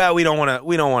say, well, we don't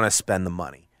want to spend the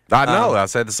money. I know. I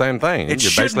said the same thing. You're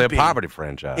basically a poverty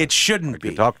franchise. It shouldn't be.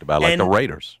 You talked about, like the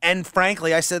Raiders. And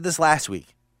frankly, I said this last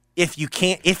week. If you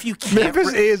can't,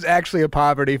 Memphis is actually a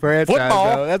poverty franchise.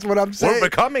 Football. Though. That's what I'm saying.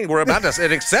 We're about to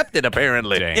get accepted,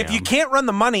 apparently. Damn. If you can't run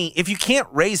the money, if you can't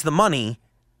raise the money,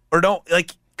 or don't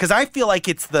because I feel like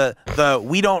it's the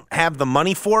we don't have the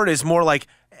money for it is more like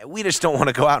we just don't want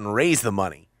to go out and raise the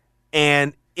money,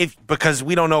 and because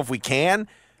we don't know if we can.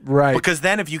 Right. Because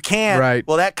then if you can, right.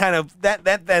 Well, that kind of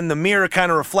that then the mirror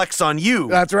kind of reflects on you.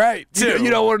 That's right. Too. You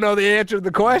don't want to know the answer to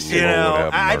the question.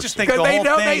 I just think the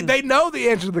whole thing. They know the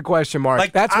answer to the question,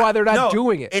 Mark. That's why they're not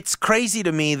doing it. It's crazy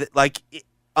to me that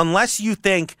unless you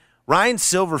think Ryan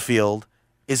Silverfield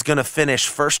is going to finish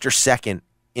 1st or 2nd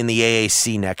in the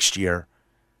AAC next year,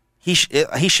 he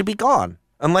should be gone.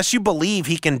 Unless you believe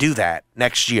he can do that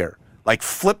next year, like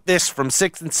flip this from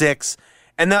 6-6.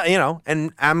 And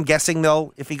and I'm guessing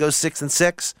if he goes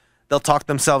 6-6, they'll talk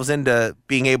themselves into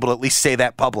being able to at least say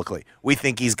that publicly. We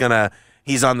think he's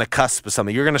on the cusp of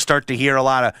something. You're gonna start to hear a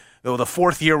lot of the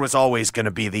 4th year was always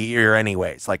gonna be the year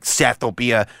anyways. Like Seth will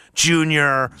be a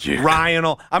junior, Ryan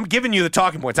will. I'm giving you the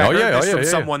talking points. I heard this from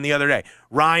someone the other day.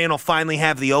 Ryan will finally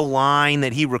have the O-line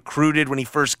that he recruited when he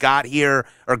first got here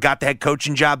or got the head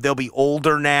coaching job. They'll be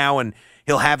older now, and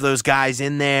he'll have those guys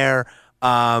in there.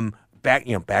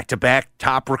 Back-to-back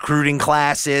top recruiting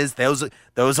classes. They'll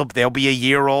be a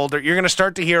year older. You're going to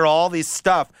start to hear all this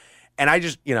stuff, and I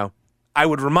just I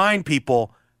would remind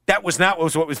people that was not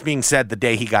what was being said the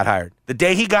day he got hired. The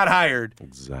day he got hired,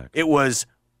 exactly. It was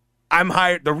I'm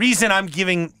hired. The reason I'm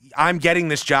getting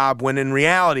this job when in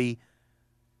reality,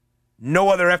 no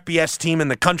other FBS team in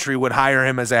the country would hire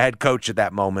him as a head coach at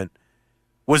that moment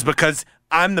was because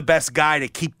I'm the best guy to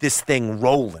keep this thing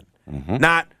rolling,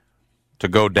 not to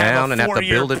go down and have to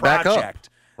build it back up.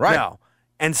 Right. No.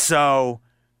 And so,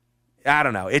 I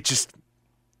don't know. It just,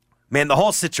 man, the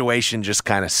whole situation just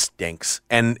kind of stinks.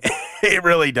 And it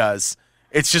really does.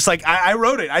 It's just like, I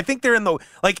wrote it. I think they're in the,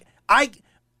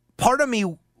 part of me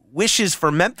wishes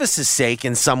for Memphis' sake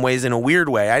in some ways, in a weird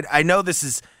way. I know this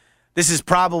is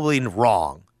probably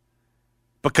wrong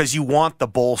because you want the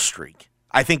bowl streak.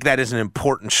 I think that is an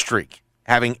important streak.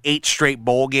 Having 8 straight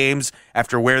bowl games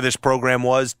after where this program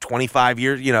was 25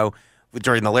 years,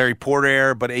 during the Larry Porter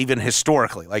era, but even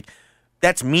historically.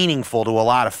 That's meaningful to a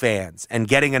lot of fans. And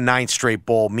getting a 9th straight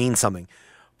bowl means something.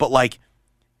 But,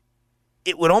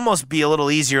 it would almost be a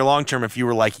little easier long-term if you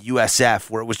were like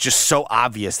USF, where it was just so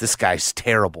obvious this guy's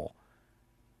terrible.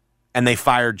 And they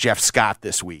fired Jeff Scott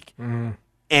this week. Mm-hmm.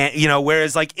 And,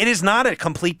 whereas, it is not a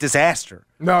complete disaster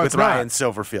with Ryan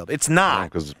Silverfield. It's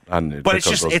not. But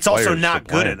it's also not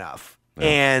good enough. Yeah.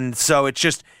 And so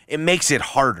it makes it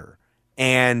harder.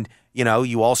 And,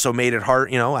 you also made it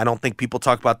hard. I don't think people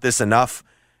talk about this enough.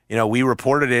 We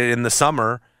reported it in the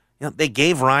summer. They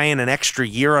gave Ryan an extra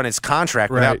year on his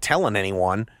contract without telling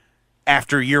anyone.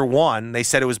 After year 1, they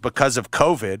said it was because of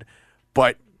COVID.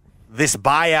 But this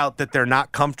buyout that they're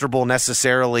not comfortable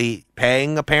necessarily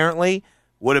paying, apparently,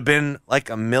 would have been like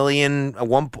over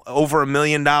 $1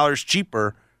 million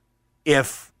cheaper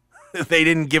if they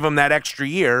didn't give him that extra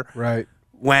year. Right.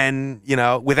 When,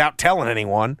 without telling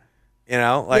anyone,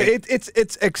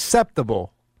 it's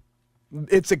acceptable.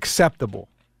 It's acceptable.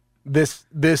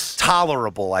 This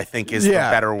tolerable, I think, is the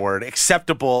better word.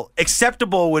 Acceptable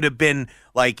would have been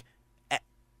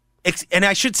and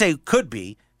I should say could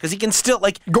be, because he can still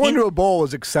going to a bowl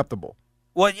is acceptable.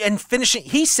 Well, and finishing,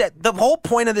 he said the whole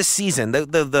point of this season,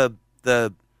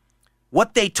 the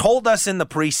what they told us in the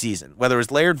preseason, whether it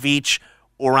was Laird Veach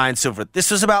or Ryan Silver, this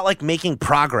was about making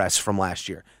progress from last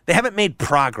year. They haven't made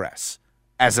progress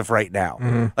as of right now.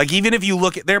 Mm-hmm. Even if you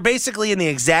look at, they're basically in the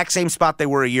exact same spot they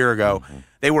were a year ago. Mm-hmm.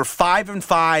 They were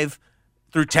 5-5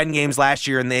 through 10 games last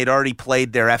year, and they'd already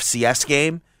played their FCS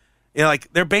game.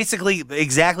 They're basically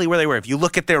exactly where they were. If you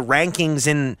look at their rankings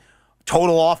in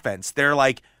total offense, they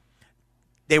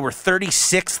were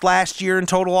 36th last year in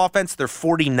total offense. They're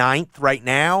 49th right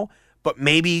now. But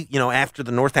maybe, after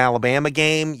the North Alabama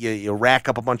game, you rack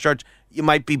up a bunch of yards, you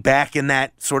might be back in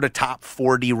that sort of top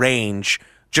 40 range,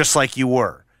 just like you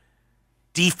were.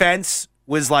 Defense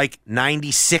was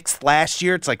 96th last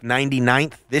year. It's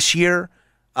 99th this year.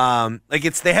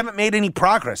 They haven't made any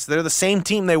progress. They're the same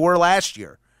team they were last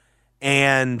year.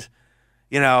 And,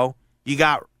 you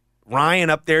got Ryan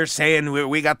up there saying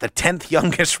we got the 10th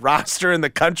youngest roster in the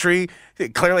country.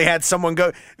 It clearly had someone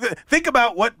go. Think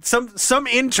about what some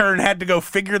intern had to go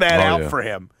figure that out for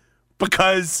him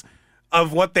because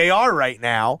of what they are right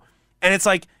now. And it's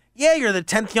like, yeah, you're the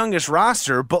 10th youngest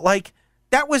roster, but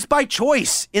that was by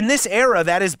choice. In this era,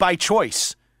 that is by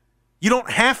choice. You don't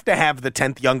have to have the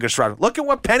 10th youngest roster. Look at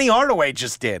what Penny Hardaway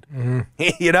just did. Mm-hmm.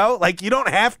 You don't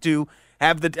have to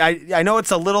have the. I know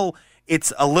it's a little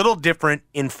different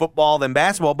in football than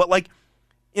basketball, but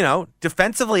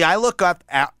defensively, I look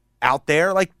out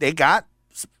there they got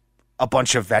a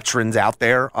bunch of veterans out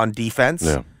there on defense.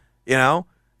 Yeah.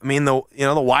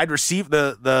 The wide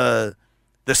receiver, the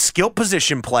skill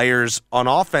position players on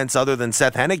offense, other than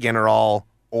Seth Hennigan, are all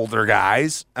older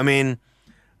guys.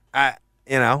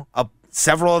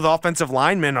 Several of the offensive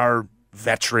linemen are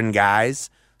veteran guys.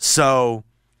 So,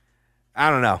 I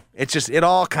don't know. It's just, it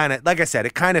all kind of, like I said,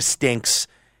 it kind of stinks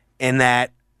in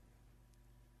that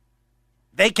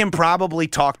they can probably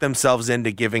talk themselves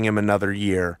into giving him another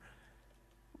year.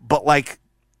 But,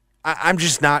 I'm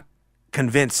just not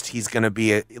convinced he's going to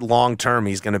be long-term,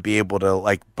 he's going to be able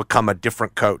to, become a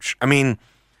different coach. I've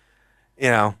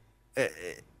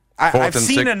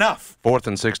seen enough. 4th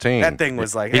and 16. That thing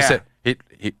was He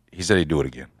said he'd do it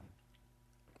again.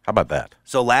 How about that?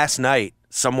 So last night,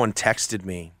 someone texted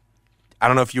me. I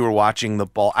don't know if you were watching the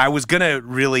ball. I was going to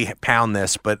really pound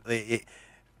this, but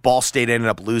Ball State ended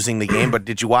up losing the game. But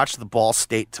did you watch the Ball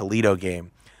State-Toledo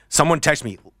game? Someone texted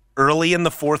me early in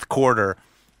the fourth quarter,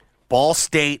 Ball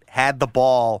State had the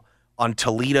ball on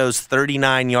Toledo's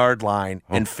 39-yard line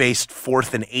and faced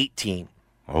 4th and 18.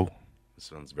 Oh, this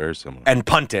sounds very similar. And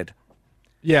punted.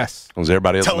 Yes. Was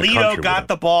everybody else Toledo in the country got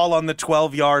the ball on the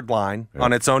 12-yard line,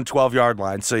 on its own 12-yard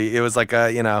line. So it was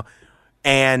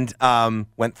and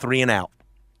went 3 and out.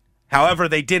 However,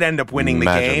 they did end up winning the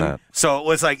game. That. So it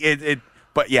was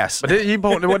but yes. But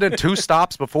wasn't it 2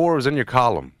 stops before? It was in your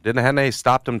column. Hadn't they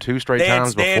stopped them 2 straight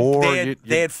times before?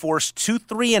 They had forced 2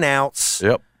 3 and outs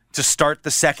to start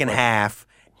the second half.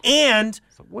 And,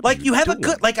 you have a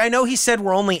good, I know he said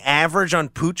we're only average on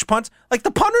pooch punts.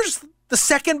 The punter's the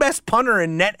second best punter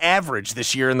in net average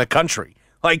this year in the country.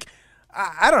 I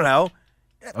don't know.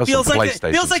 It feels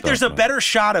like there's a better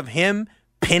shot of him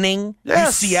pinning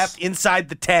UCF inside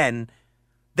the 10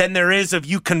 than there is of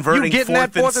you converting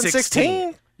 4th and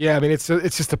 16. Yeah, it's a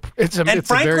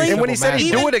frankly, and when he said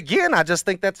he'd do it again, I just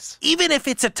think that's even if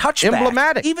it's a touchback,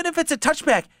 emblematic. Even if it's a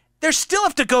touchback, they still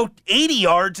have to go 80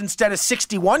 yards instead of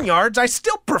 61 yards. I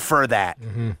still prefer that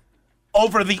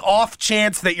over the off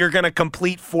chance that you're going to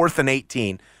complete 4th and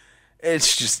 18.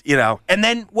 It's just and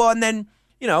then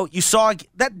you saw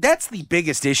that's the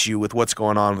biggest issue with what's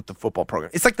going on with the football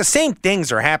program. It's the same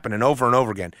things are happening over and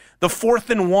over again. The 4th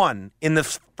and 1 in the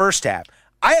first half.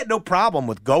 I had no problem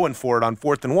with going for it on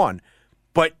 4th and 1.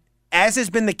 But as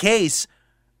has been the case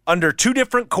under 2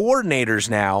 different coordinators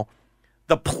now,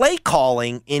 the play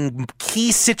calling in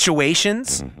key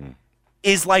situations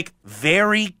is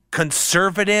very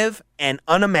conservative and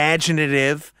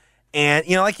unimaginative. And,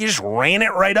 you just ran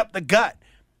it right up the gut.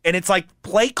 And it's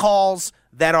play calls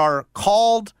that are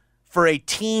called for a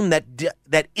team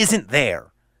that isn't there.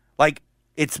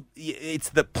 It's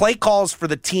the play calls for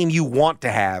the team you want to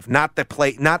have, not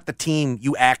the team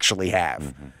you actually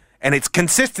have. And it's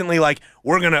consistently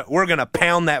we're gonna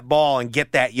pound that ball and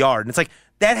get that yard. And it's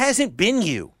that hasn't been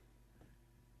you.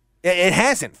 It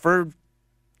hasn't for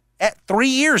 3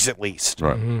 years at least.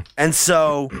 Right. And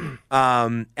so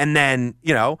and then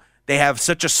they have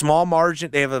such a small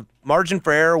margin. They have a margin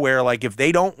for error where, if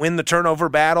they don't win the turnover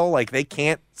battle, they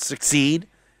can't succeed.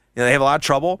 They have a lot of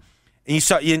trouble. And you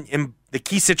saw in the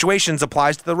key situations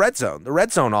applies to the red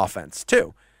zone offense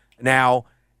too. Now,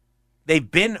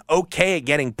 they've been okay at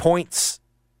getting points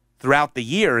throughout the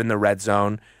year in the red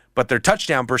zone, but their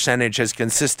touchdown percentage has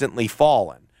consistently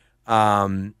fallen.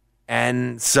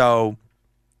 And so,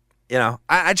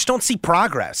 I just don't see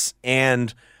progress,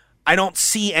 and I don't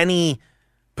see any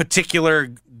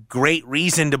particular great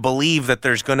reason to believe that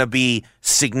there's going to be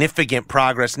significant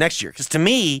progress next year. Because to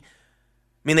me,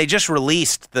 they just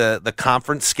released the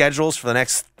conference schedules for the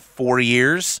next 4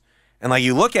 years, and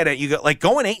you look at it, you go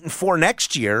going 8-4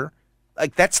 next year.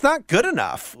 That's not good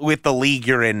enough with the league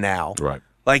you're in now. Right.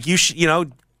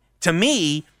 To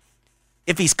me,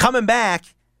 if he's coming back,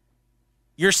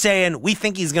 you're saying we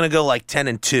think he's going to go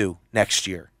 10-2 next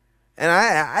year. And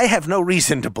I have no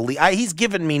reason to believe. He's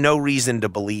given me no reason to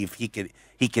believe he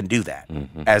can do that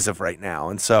as of right now.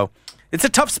 And so it's a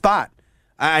tough spot.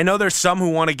 I know there's some who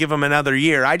want to give him another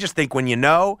year. I just think when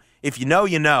if you know,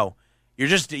 you know. You're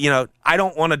just, I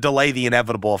don't want to delay the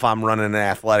inevitable if I'm running an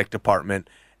athletic department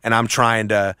and I'm trying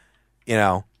to,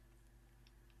 have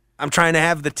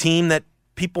the team that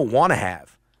people want to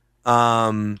have.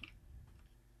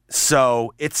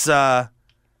 So it's a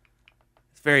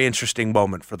very interesting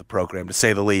moment for the program, to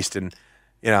say the least. And,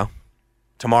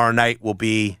 tomorrow night will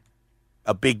be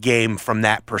a big game from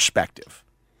that perspective.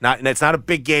 And it's not a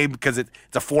big game because it's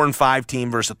a 4-5 team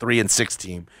versus a 3-6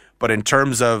 team. But in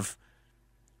terms of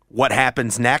what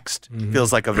happens next,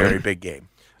 feels like a very big game.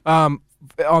 On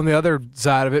the other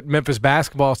side of it, Memphis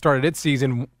basketball started its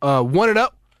season 1-0,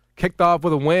 kicked off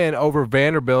with a win over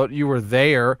Vanderbilt. You were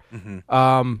there.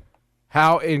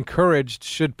 How encouraged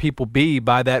should people be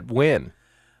by that win?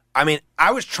 I mean,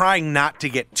 I was trying not to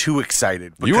get too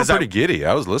excited. You were pretty giddy.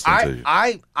 I was listening to you.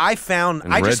 I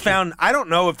don't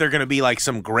know if they're going to be like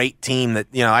some great team that,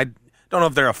 I don't know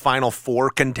if they're a Final Four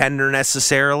contender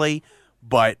necessarily,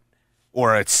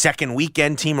 or a second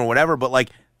weekend team or whatever, but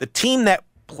like the team that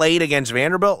played against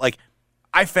Vanderbilt, like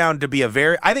I found to be I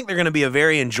think they're going to be a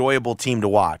very enjoyable team to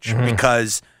watch,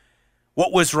 because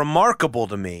what was remarkable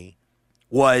to me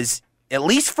was, at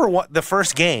least for the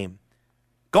first game,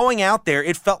 going out there,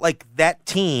 it felt like that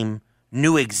team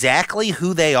knew exactly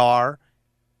who they are,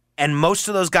 and most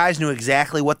of those guys knew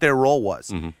exactly what their role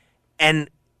was. And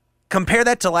compare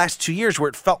that to the last 2 years, where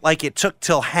it felt like it took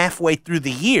till halfway through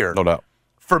the year. No doubt.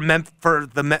 To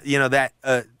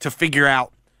figure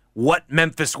out what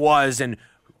Memphis was and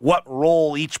what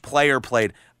role each player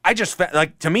played. I just felt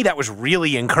like, to me, that was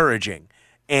really encouraging.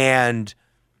 And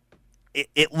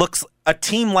it looks, a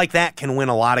team like that can win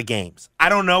a lot of games. I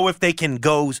don't know if they can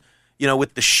go,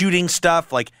 with the shooting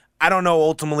stuff. Like, I don't know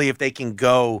ultimately if they can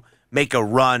go make a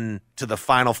run to the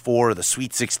Final Four or the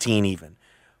Sweet 16 even.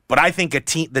 But I think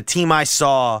the team I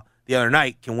saw the other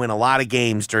night can win a lot of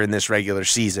games during this regular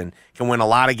season, can win a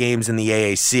lot of games in the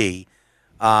AAC,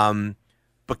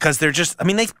 because they're just,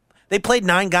 they played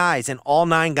 9 guys, and all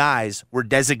 9 guys were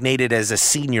designated as a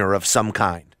senior of some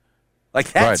kind.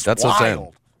 Like, that's right, that's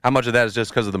wild. How much of that is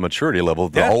just because of the maturity level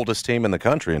of the oldest team in the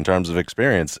country in terms of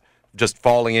experience, just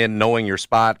falling in, knowing your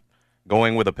spot,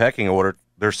 going with a pecking order.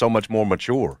 They're so much more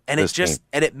mature. And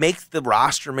it makes the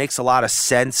roster makes a lot of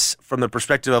sense from the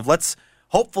perspective of,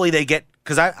 hopefully they get,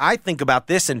 because I think about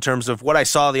this in terms of what I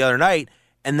saw the other night,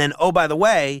 and then, oh, by the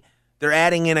way, they're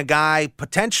adding in a guy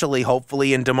potentially,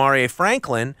 hopefully, in Demarie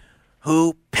Franklin,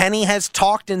 who Penny has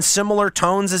talked in similar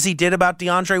tones as he did about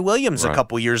DeAndre Williams a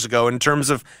couple years ago in terms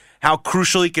of how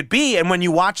crucial he could be. And when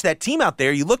you watch that team out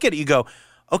there, you look at it, you go,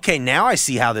 okay, now I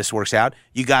see how this works out.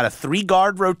 You got a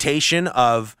 3-guard rotation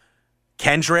of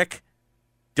Kendrick,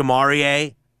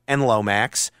 Demarie, and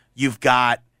Lomax. You've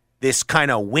got this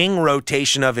kind of wing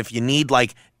rotation of, if you need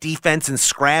like defense and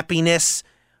scrappiness,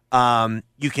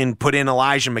 you can put in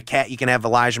Elijah McCadden. You can have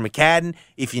Elijah McCadden.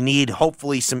 If you need,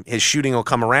 hopefully his shooting will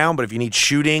come around, but if you need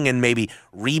shooting and maybe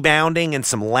rebounding and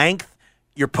some length,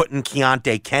 you're putting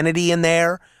Keontae Kennedy in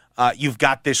there. You've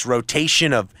got this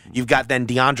rotation of, you've got then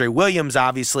DeAndre Williams,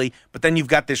 obviously, but then you've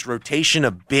got this rotation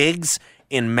of bigs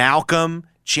in Malcolm,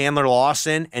 Chandler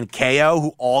Lawson, and KO,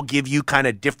 who all give you kind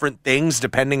of different things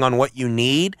depending on what you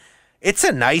need. It's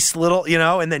a nice little,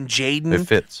 and then Jaden. It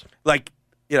fits.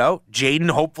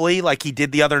 Jaden, hopefully, like he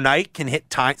did the other night, can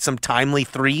hit some timely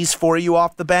threes for you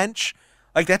off the bench.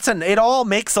 Like, it all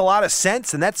makes a lot of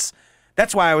sense, and that's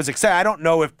why I was excited. I don't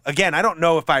know if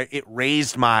it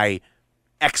raised my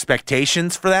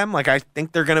expectations for them. Like, I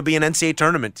think they're going to be an NCAA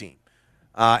tournament team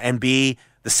and be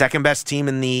the second best team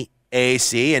in the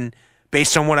AAC, and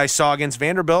based on what I saw against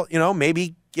Vanderbilt,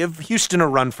 maybe give Houston a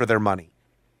run for their money.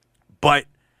 But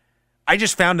I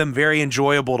just found them very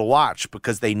enjoyable to watch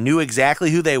because they knew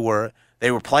exactly who they were.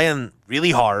 They were playing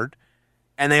really hard,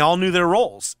 and they all knew their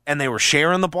roles, and they were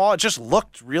sharing the ball. It just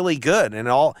looked really good, and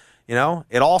it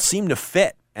all seemed to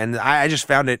fit. And I just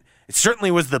found it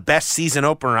certainly was the best season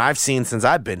opener I've seen since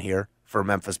I've been here for a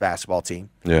Memphis basketball team.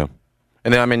 Yeah.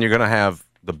 And then, you're going to have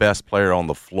the best player on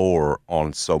the floor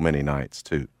on so many nights,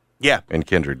 too. Yeah. And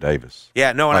Kendrick Davis.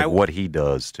 Yeah, no, and what he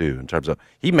does, too, in terms of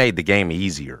he made the game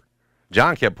easier.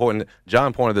 John pointed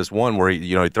this one where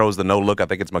he throws the no look. I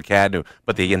think it's McCadden,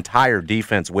 but the entire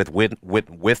defense with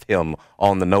him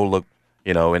on the no look,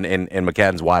 and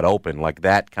McCadden's wide open. Like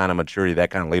that kind of maturity, that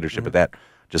kind of leadership, but that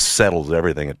just settles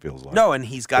everything. It feels like. No, and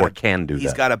he's got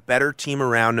a better team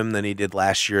around him than he did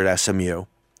last year at SMU,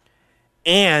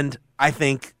 and I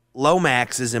think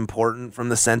Lomax is important from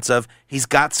the sense of he's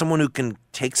got someone who can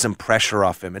take some pressure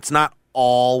off him. It's not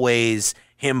always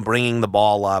him bringing the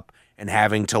ball up and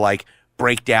having to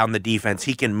break down the defense.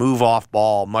 He can move off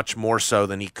ball much more so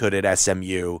than he could at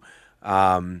SMU.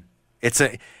 It's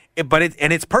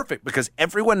it's perfect because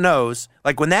everyone knows,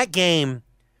 like when that game,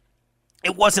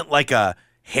 it wasn't like a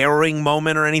harrowing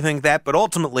moment or anything like that, but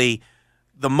ultimately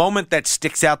the moment that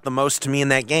sticks out the most to me in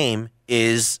that game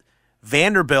is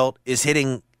Vanderbilt is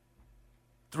hitting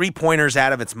three-pointers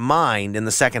out of its mind in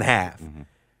the second half. Mm-hmm.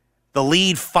 The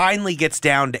lead finally gets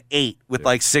down to 8 with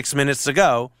like 6 minutes to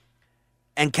go,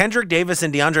 and Kendrick Davis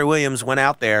and DeAndre Williams went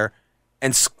out there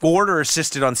and scored or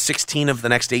assisted on 16 of the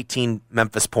next 18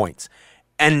 Memphis points.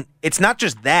 And it's not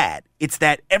just that; it's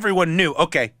that everyone knew,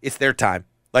 okay, it's their time.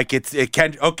 Like it's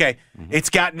down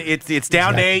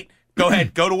to 8. Go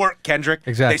ahead, go to work, Kendrick.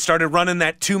 Exactly. They started running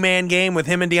that 2-man game with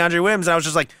him and DeAndre Williams. And I was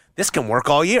just like, this can work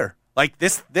all year. Like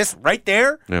this right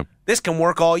there, this can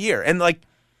work all year. And like,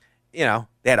 they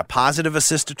had a positive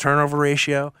assist to turnover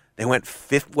ratio. They went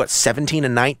 17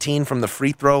 and 19 from the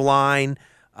free throw line.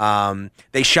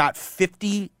 They shot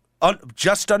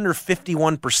just under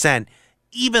 51%,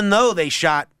 even though they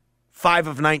shot 5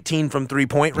 of 19 from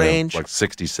 3-point range. Like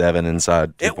 67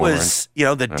 inside. It was,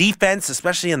 the defense,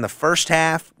 especially in the first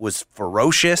half, was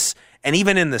ferocious. And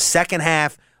even in the second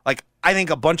half, like, I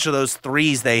think a bunch of those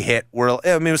threes they hit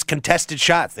it was contested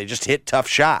shots. They just hit tough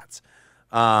shots.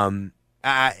 The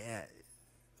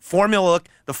formula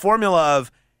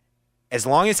of as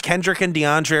long as Kendrick and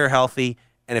DeAndre are healthy,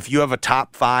 and if you have a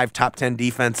top 5, top 10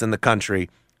 defense in the country,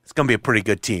 it's going to be a pretty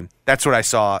good team. That's what I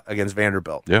saw against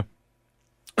Vanderbilt. Yeah.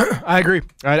 I agree.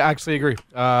 I actually agree.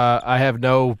 I have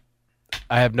no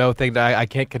thing that I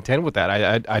can't contend with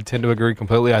that. I tend to agree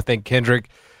completely. I think Kendrick,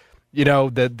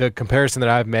 the comparison that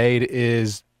I've made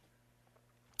is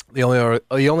the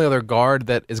only other guard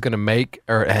that is going to make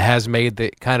or has made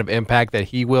the kind of impact that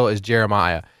he will is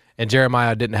Jeremiah. And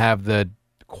Jeremiah didn't have the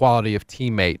quality of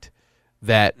teammate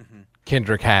that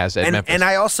Kendrick has at Memphis. And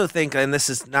I also think, and this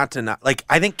is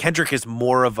I think Kendrick is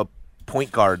more of a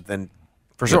point guard than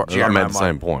for sure. I made the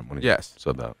same point when he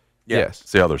said that. Yes.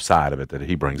 It's the other side of it that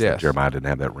he brings that Jeremiah didn't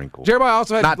have that wrinkle. Jeremiah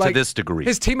also had, not to this degree.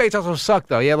 His teammates also sucked,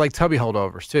 though. He had, tubby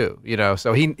holdovers, too.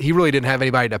 So he really didn't have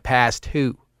anybody to pass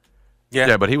to.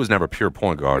 Yeah, but he was never pure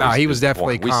point guard. No, he was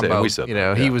definitely combo. We said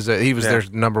he was their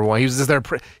number one.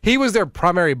 He was their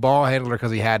primary ball handler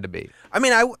because he had to be. I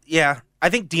mean, I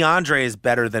think DeAndre is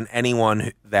better than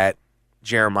anyone that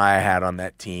Jeremiah had on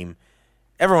that team.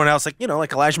 Everyone else, like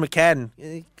Elijah McCadden,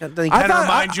 he kind of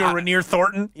reminds you of Rainier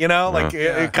Thornton,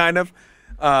 kind of.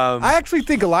 I actually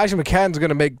think Elijah McCadden's going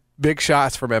to make big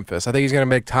shots for Memphis. I think he's going to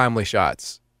make timely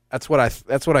shots. That's what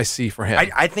I see for him.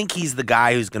 I think he's the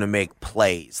guy who's going to make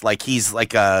plays. Like he's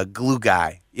like a glue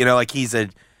guy. Like he's a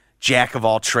jack of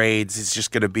all trades. He's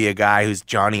just going to be a guy who's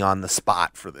Johnny on the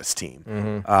spot for this team.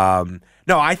 Mm-hmm.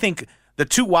 No, I think the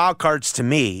two wild cards to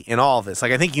me in all of this,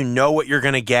 I think what you're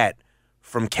going to get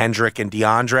from Kendrick and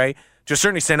DeAndre. To a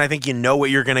certain extent, I think what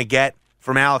you're going to get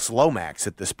from Alex Lomax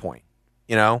at this point.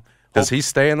 Does he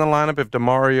stay in the lineup if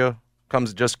DeMario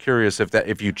comes? Just curious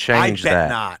if you change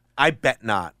that. I bet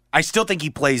not. I still think he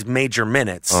plays major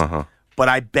minutes, but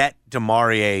I bet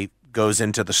DeMario goes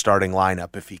into the starting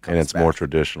lineup if he comes back. And it's more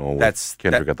traditional with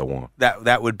Kendrick at the one.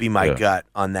 That would be my gut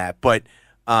on that. But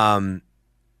to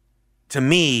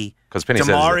me, because Penny says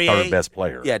he's the third best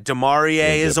player. Yeah,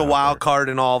 DeMario is a wild card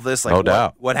in all of this. No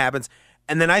doubt. What happens?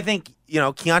 And then I think,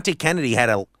 Keontae Kennedy had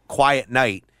a quiet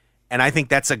night, and I think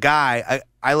that's a guy.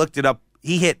 I looked it up.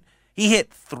 He hit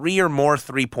 3 or more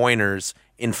 3-pointers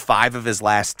in 5 of his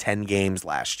last 10 games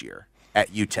last year at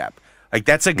UTEP. Like,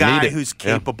 that's a guy who's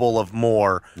capable of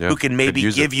more, who can maybe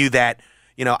give you that.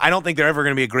 I don't think they're ever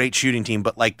going to be a great shooting team,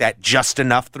 but like that just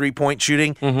enough 3-point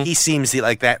shooting, he seems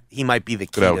like that. He might be the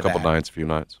key to that. Could have a few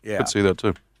nights. Yeah. Could see that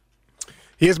too.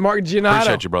 He is Mark Giannotto.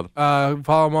 Appreciate you, brother.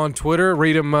 Follow him on Twitter.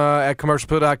 Read him at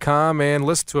commercialappeal.com and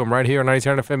listen to him right here on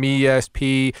 99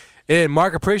 FM ESPN.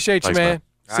 Mark, appreciate you, man.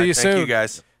 See you soon. Thank you,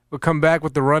 guys. We'll come back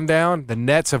with the rundown. The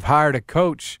Nets have hired a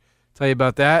coach. Tell you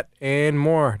about that and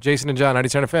more. Jason and John,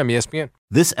 99 FM ESPN.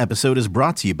 This episode is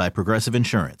brought to you by Progressive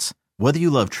Insurance. Whether you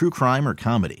love true crime or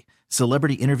comedy,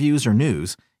 celebrity interviews or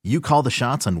news, you call the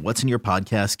shots on what's in your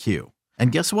podcast queue.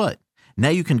 And guess what? Now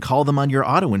you can call them on your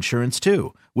auto insurance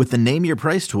too with the Name Your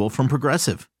Price tool from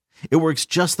Progressive. It works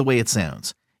just the way it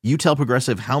sounds. You tell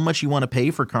Progressive how much you want to pay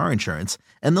for car insurance,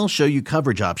 and they'll show you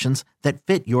coverage options that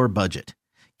fit your budget.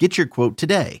 Get your quote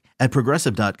today at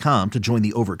Progressive.com to join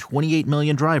the over 28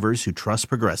 million drivers who trust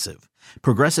Progressive.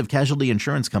 Progressive Casualty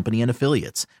Insurance Company and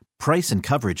Affiliates. Price and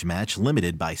coverage match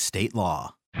limited by state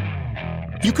law.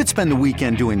 You could spend the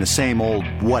weekend doing the same old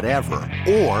whatever,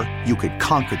 or you could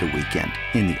conquer the weekend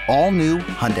in the all-new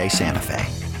Hyundai Santa Fe.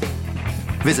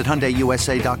 Visit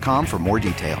HyundaiUSA.com for more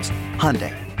details.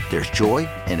 Hyundai, there's joy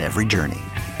in every journey.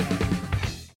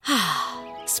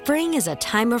 Spring spring is a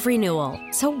time of renewal,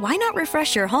 so why not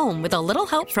refresh your home with a little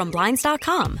help from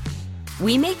Blinds.com?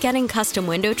 We make getting custom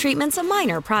window treatments a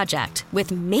minor project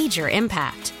with major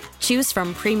impact. Choose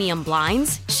from premium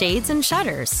blinds, shades, and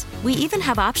shutters. We even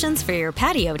have options for your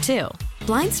patio, too.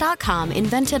 Blinds.com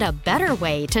invented a better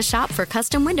way to shop for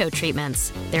custom window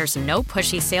treatments. There's no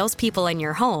pushy salespeople in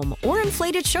your home or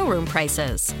inflated showroom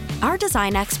prices. Our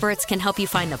design experts can help you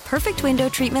find the perfect window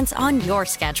treatments on your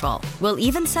schedule. We'll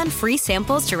even send free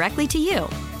samples directly to you.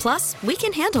 Plus, we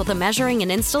can handle the measuring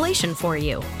and installation for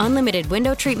you. Unlimited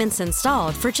window treatments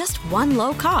installed for just one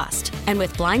low cost. And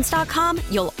with Blinds.com,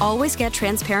 you'll always get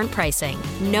transparent pricing.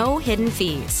 No hidden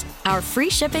fees. Our free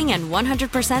shipping and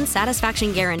 100%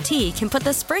 satisfaction guarantee can put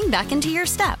the spring back into your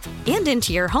step and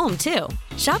into your home, too.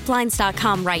 Shop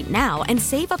Blinds.com right now and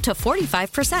save up to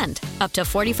 45%. Up to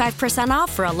 45%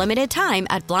 off for a limited time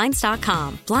at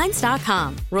Blinds.com.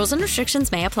 Blinds.com. Rules and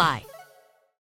restrictions may apply.